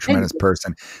and you're a tremendous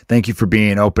person. Thank you for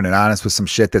being open and honest with some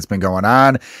shit that's been going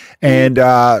on. And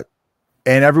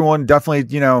everyone definitely,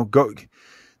 go.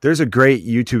 There's a great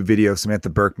YouTube video of Samantha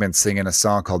Berkman singing a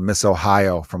song called Miss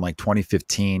Ohio from like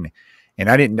 2015. And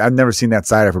I've never seen that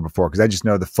side of her before because I just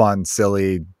know the fun,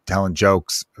 silly, telling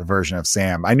jokes version of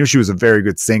Sam. I knew she was a very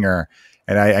good singer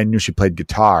and I knew she played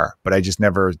guitar, but I just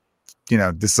never,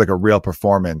 this is like a real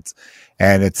performance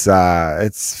and it's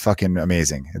fucking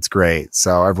amazing. It's great.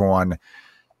 So everyone,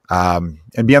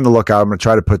 and be on the lookout. I'm going to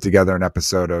try to put together an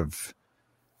episode of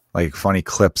like funny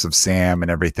clips of Sam and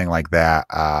everything like that.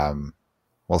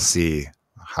 We'll see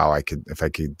if I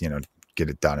could, get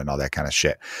it done and all that kind of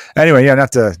shit. Anyway, yeah,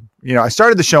 not to, I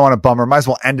started the show on a bummer. Might as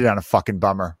well end it on a fucking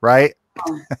bummer, right?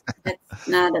 It's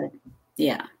not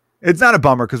yeah. It's not a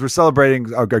bummer because we're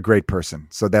celebrating a great person.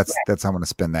 So that's how I'm going to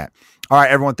spin that. All right,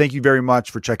 everyone. Thank you very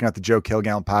much for checking out the Joe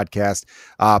Kilgallen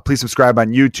podcast. Please subscribe on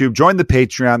YouTube. Join the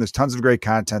Patreon. There's tons of great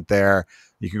content there.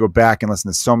 You can go back and listen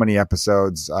to so many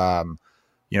episodes. A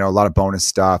lot of bonus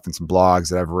stuff and some blogs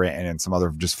that I've written and some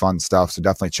other just fun stuff. So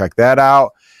definitely check that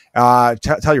out.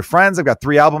 Tell your friends. I've got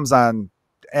 3 albums on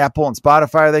Apple and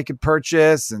Spotify they could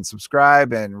purchase and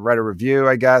subscribe and write a review,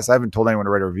 I guess. I haven't told anyone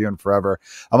to write a review in forever.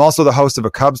 I'm also the host of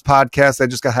a Cubs podcast I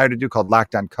just got hired to do called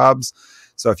Locked On Cubs.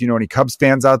 So if you know any Cubs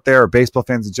fans out there or baseball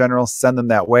fans in general, send them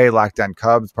that way. Locked On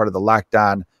Cubs, part of the Locked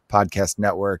On Podcast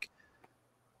Network.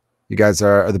 You guys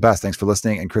are the best. Thanks for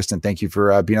listening. And Kristen, thank you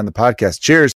for being on the podcast. Cheers.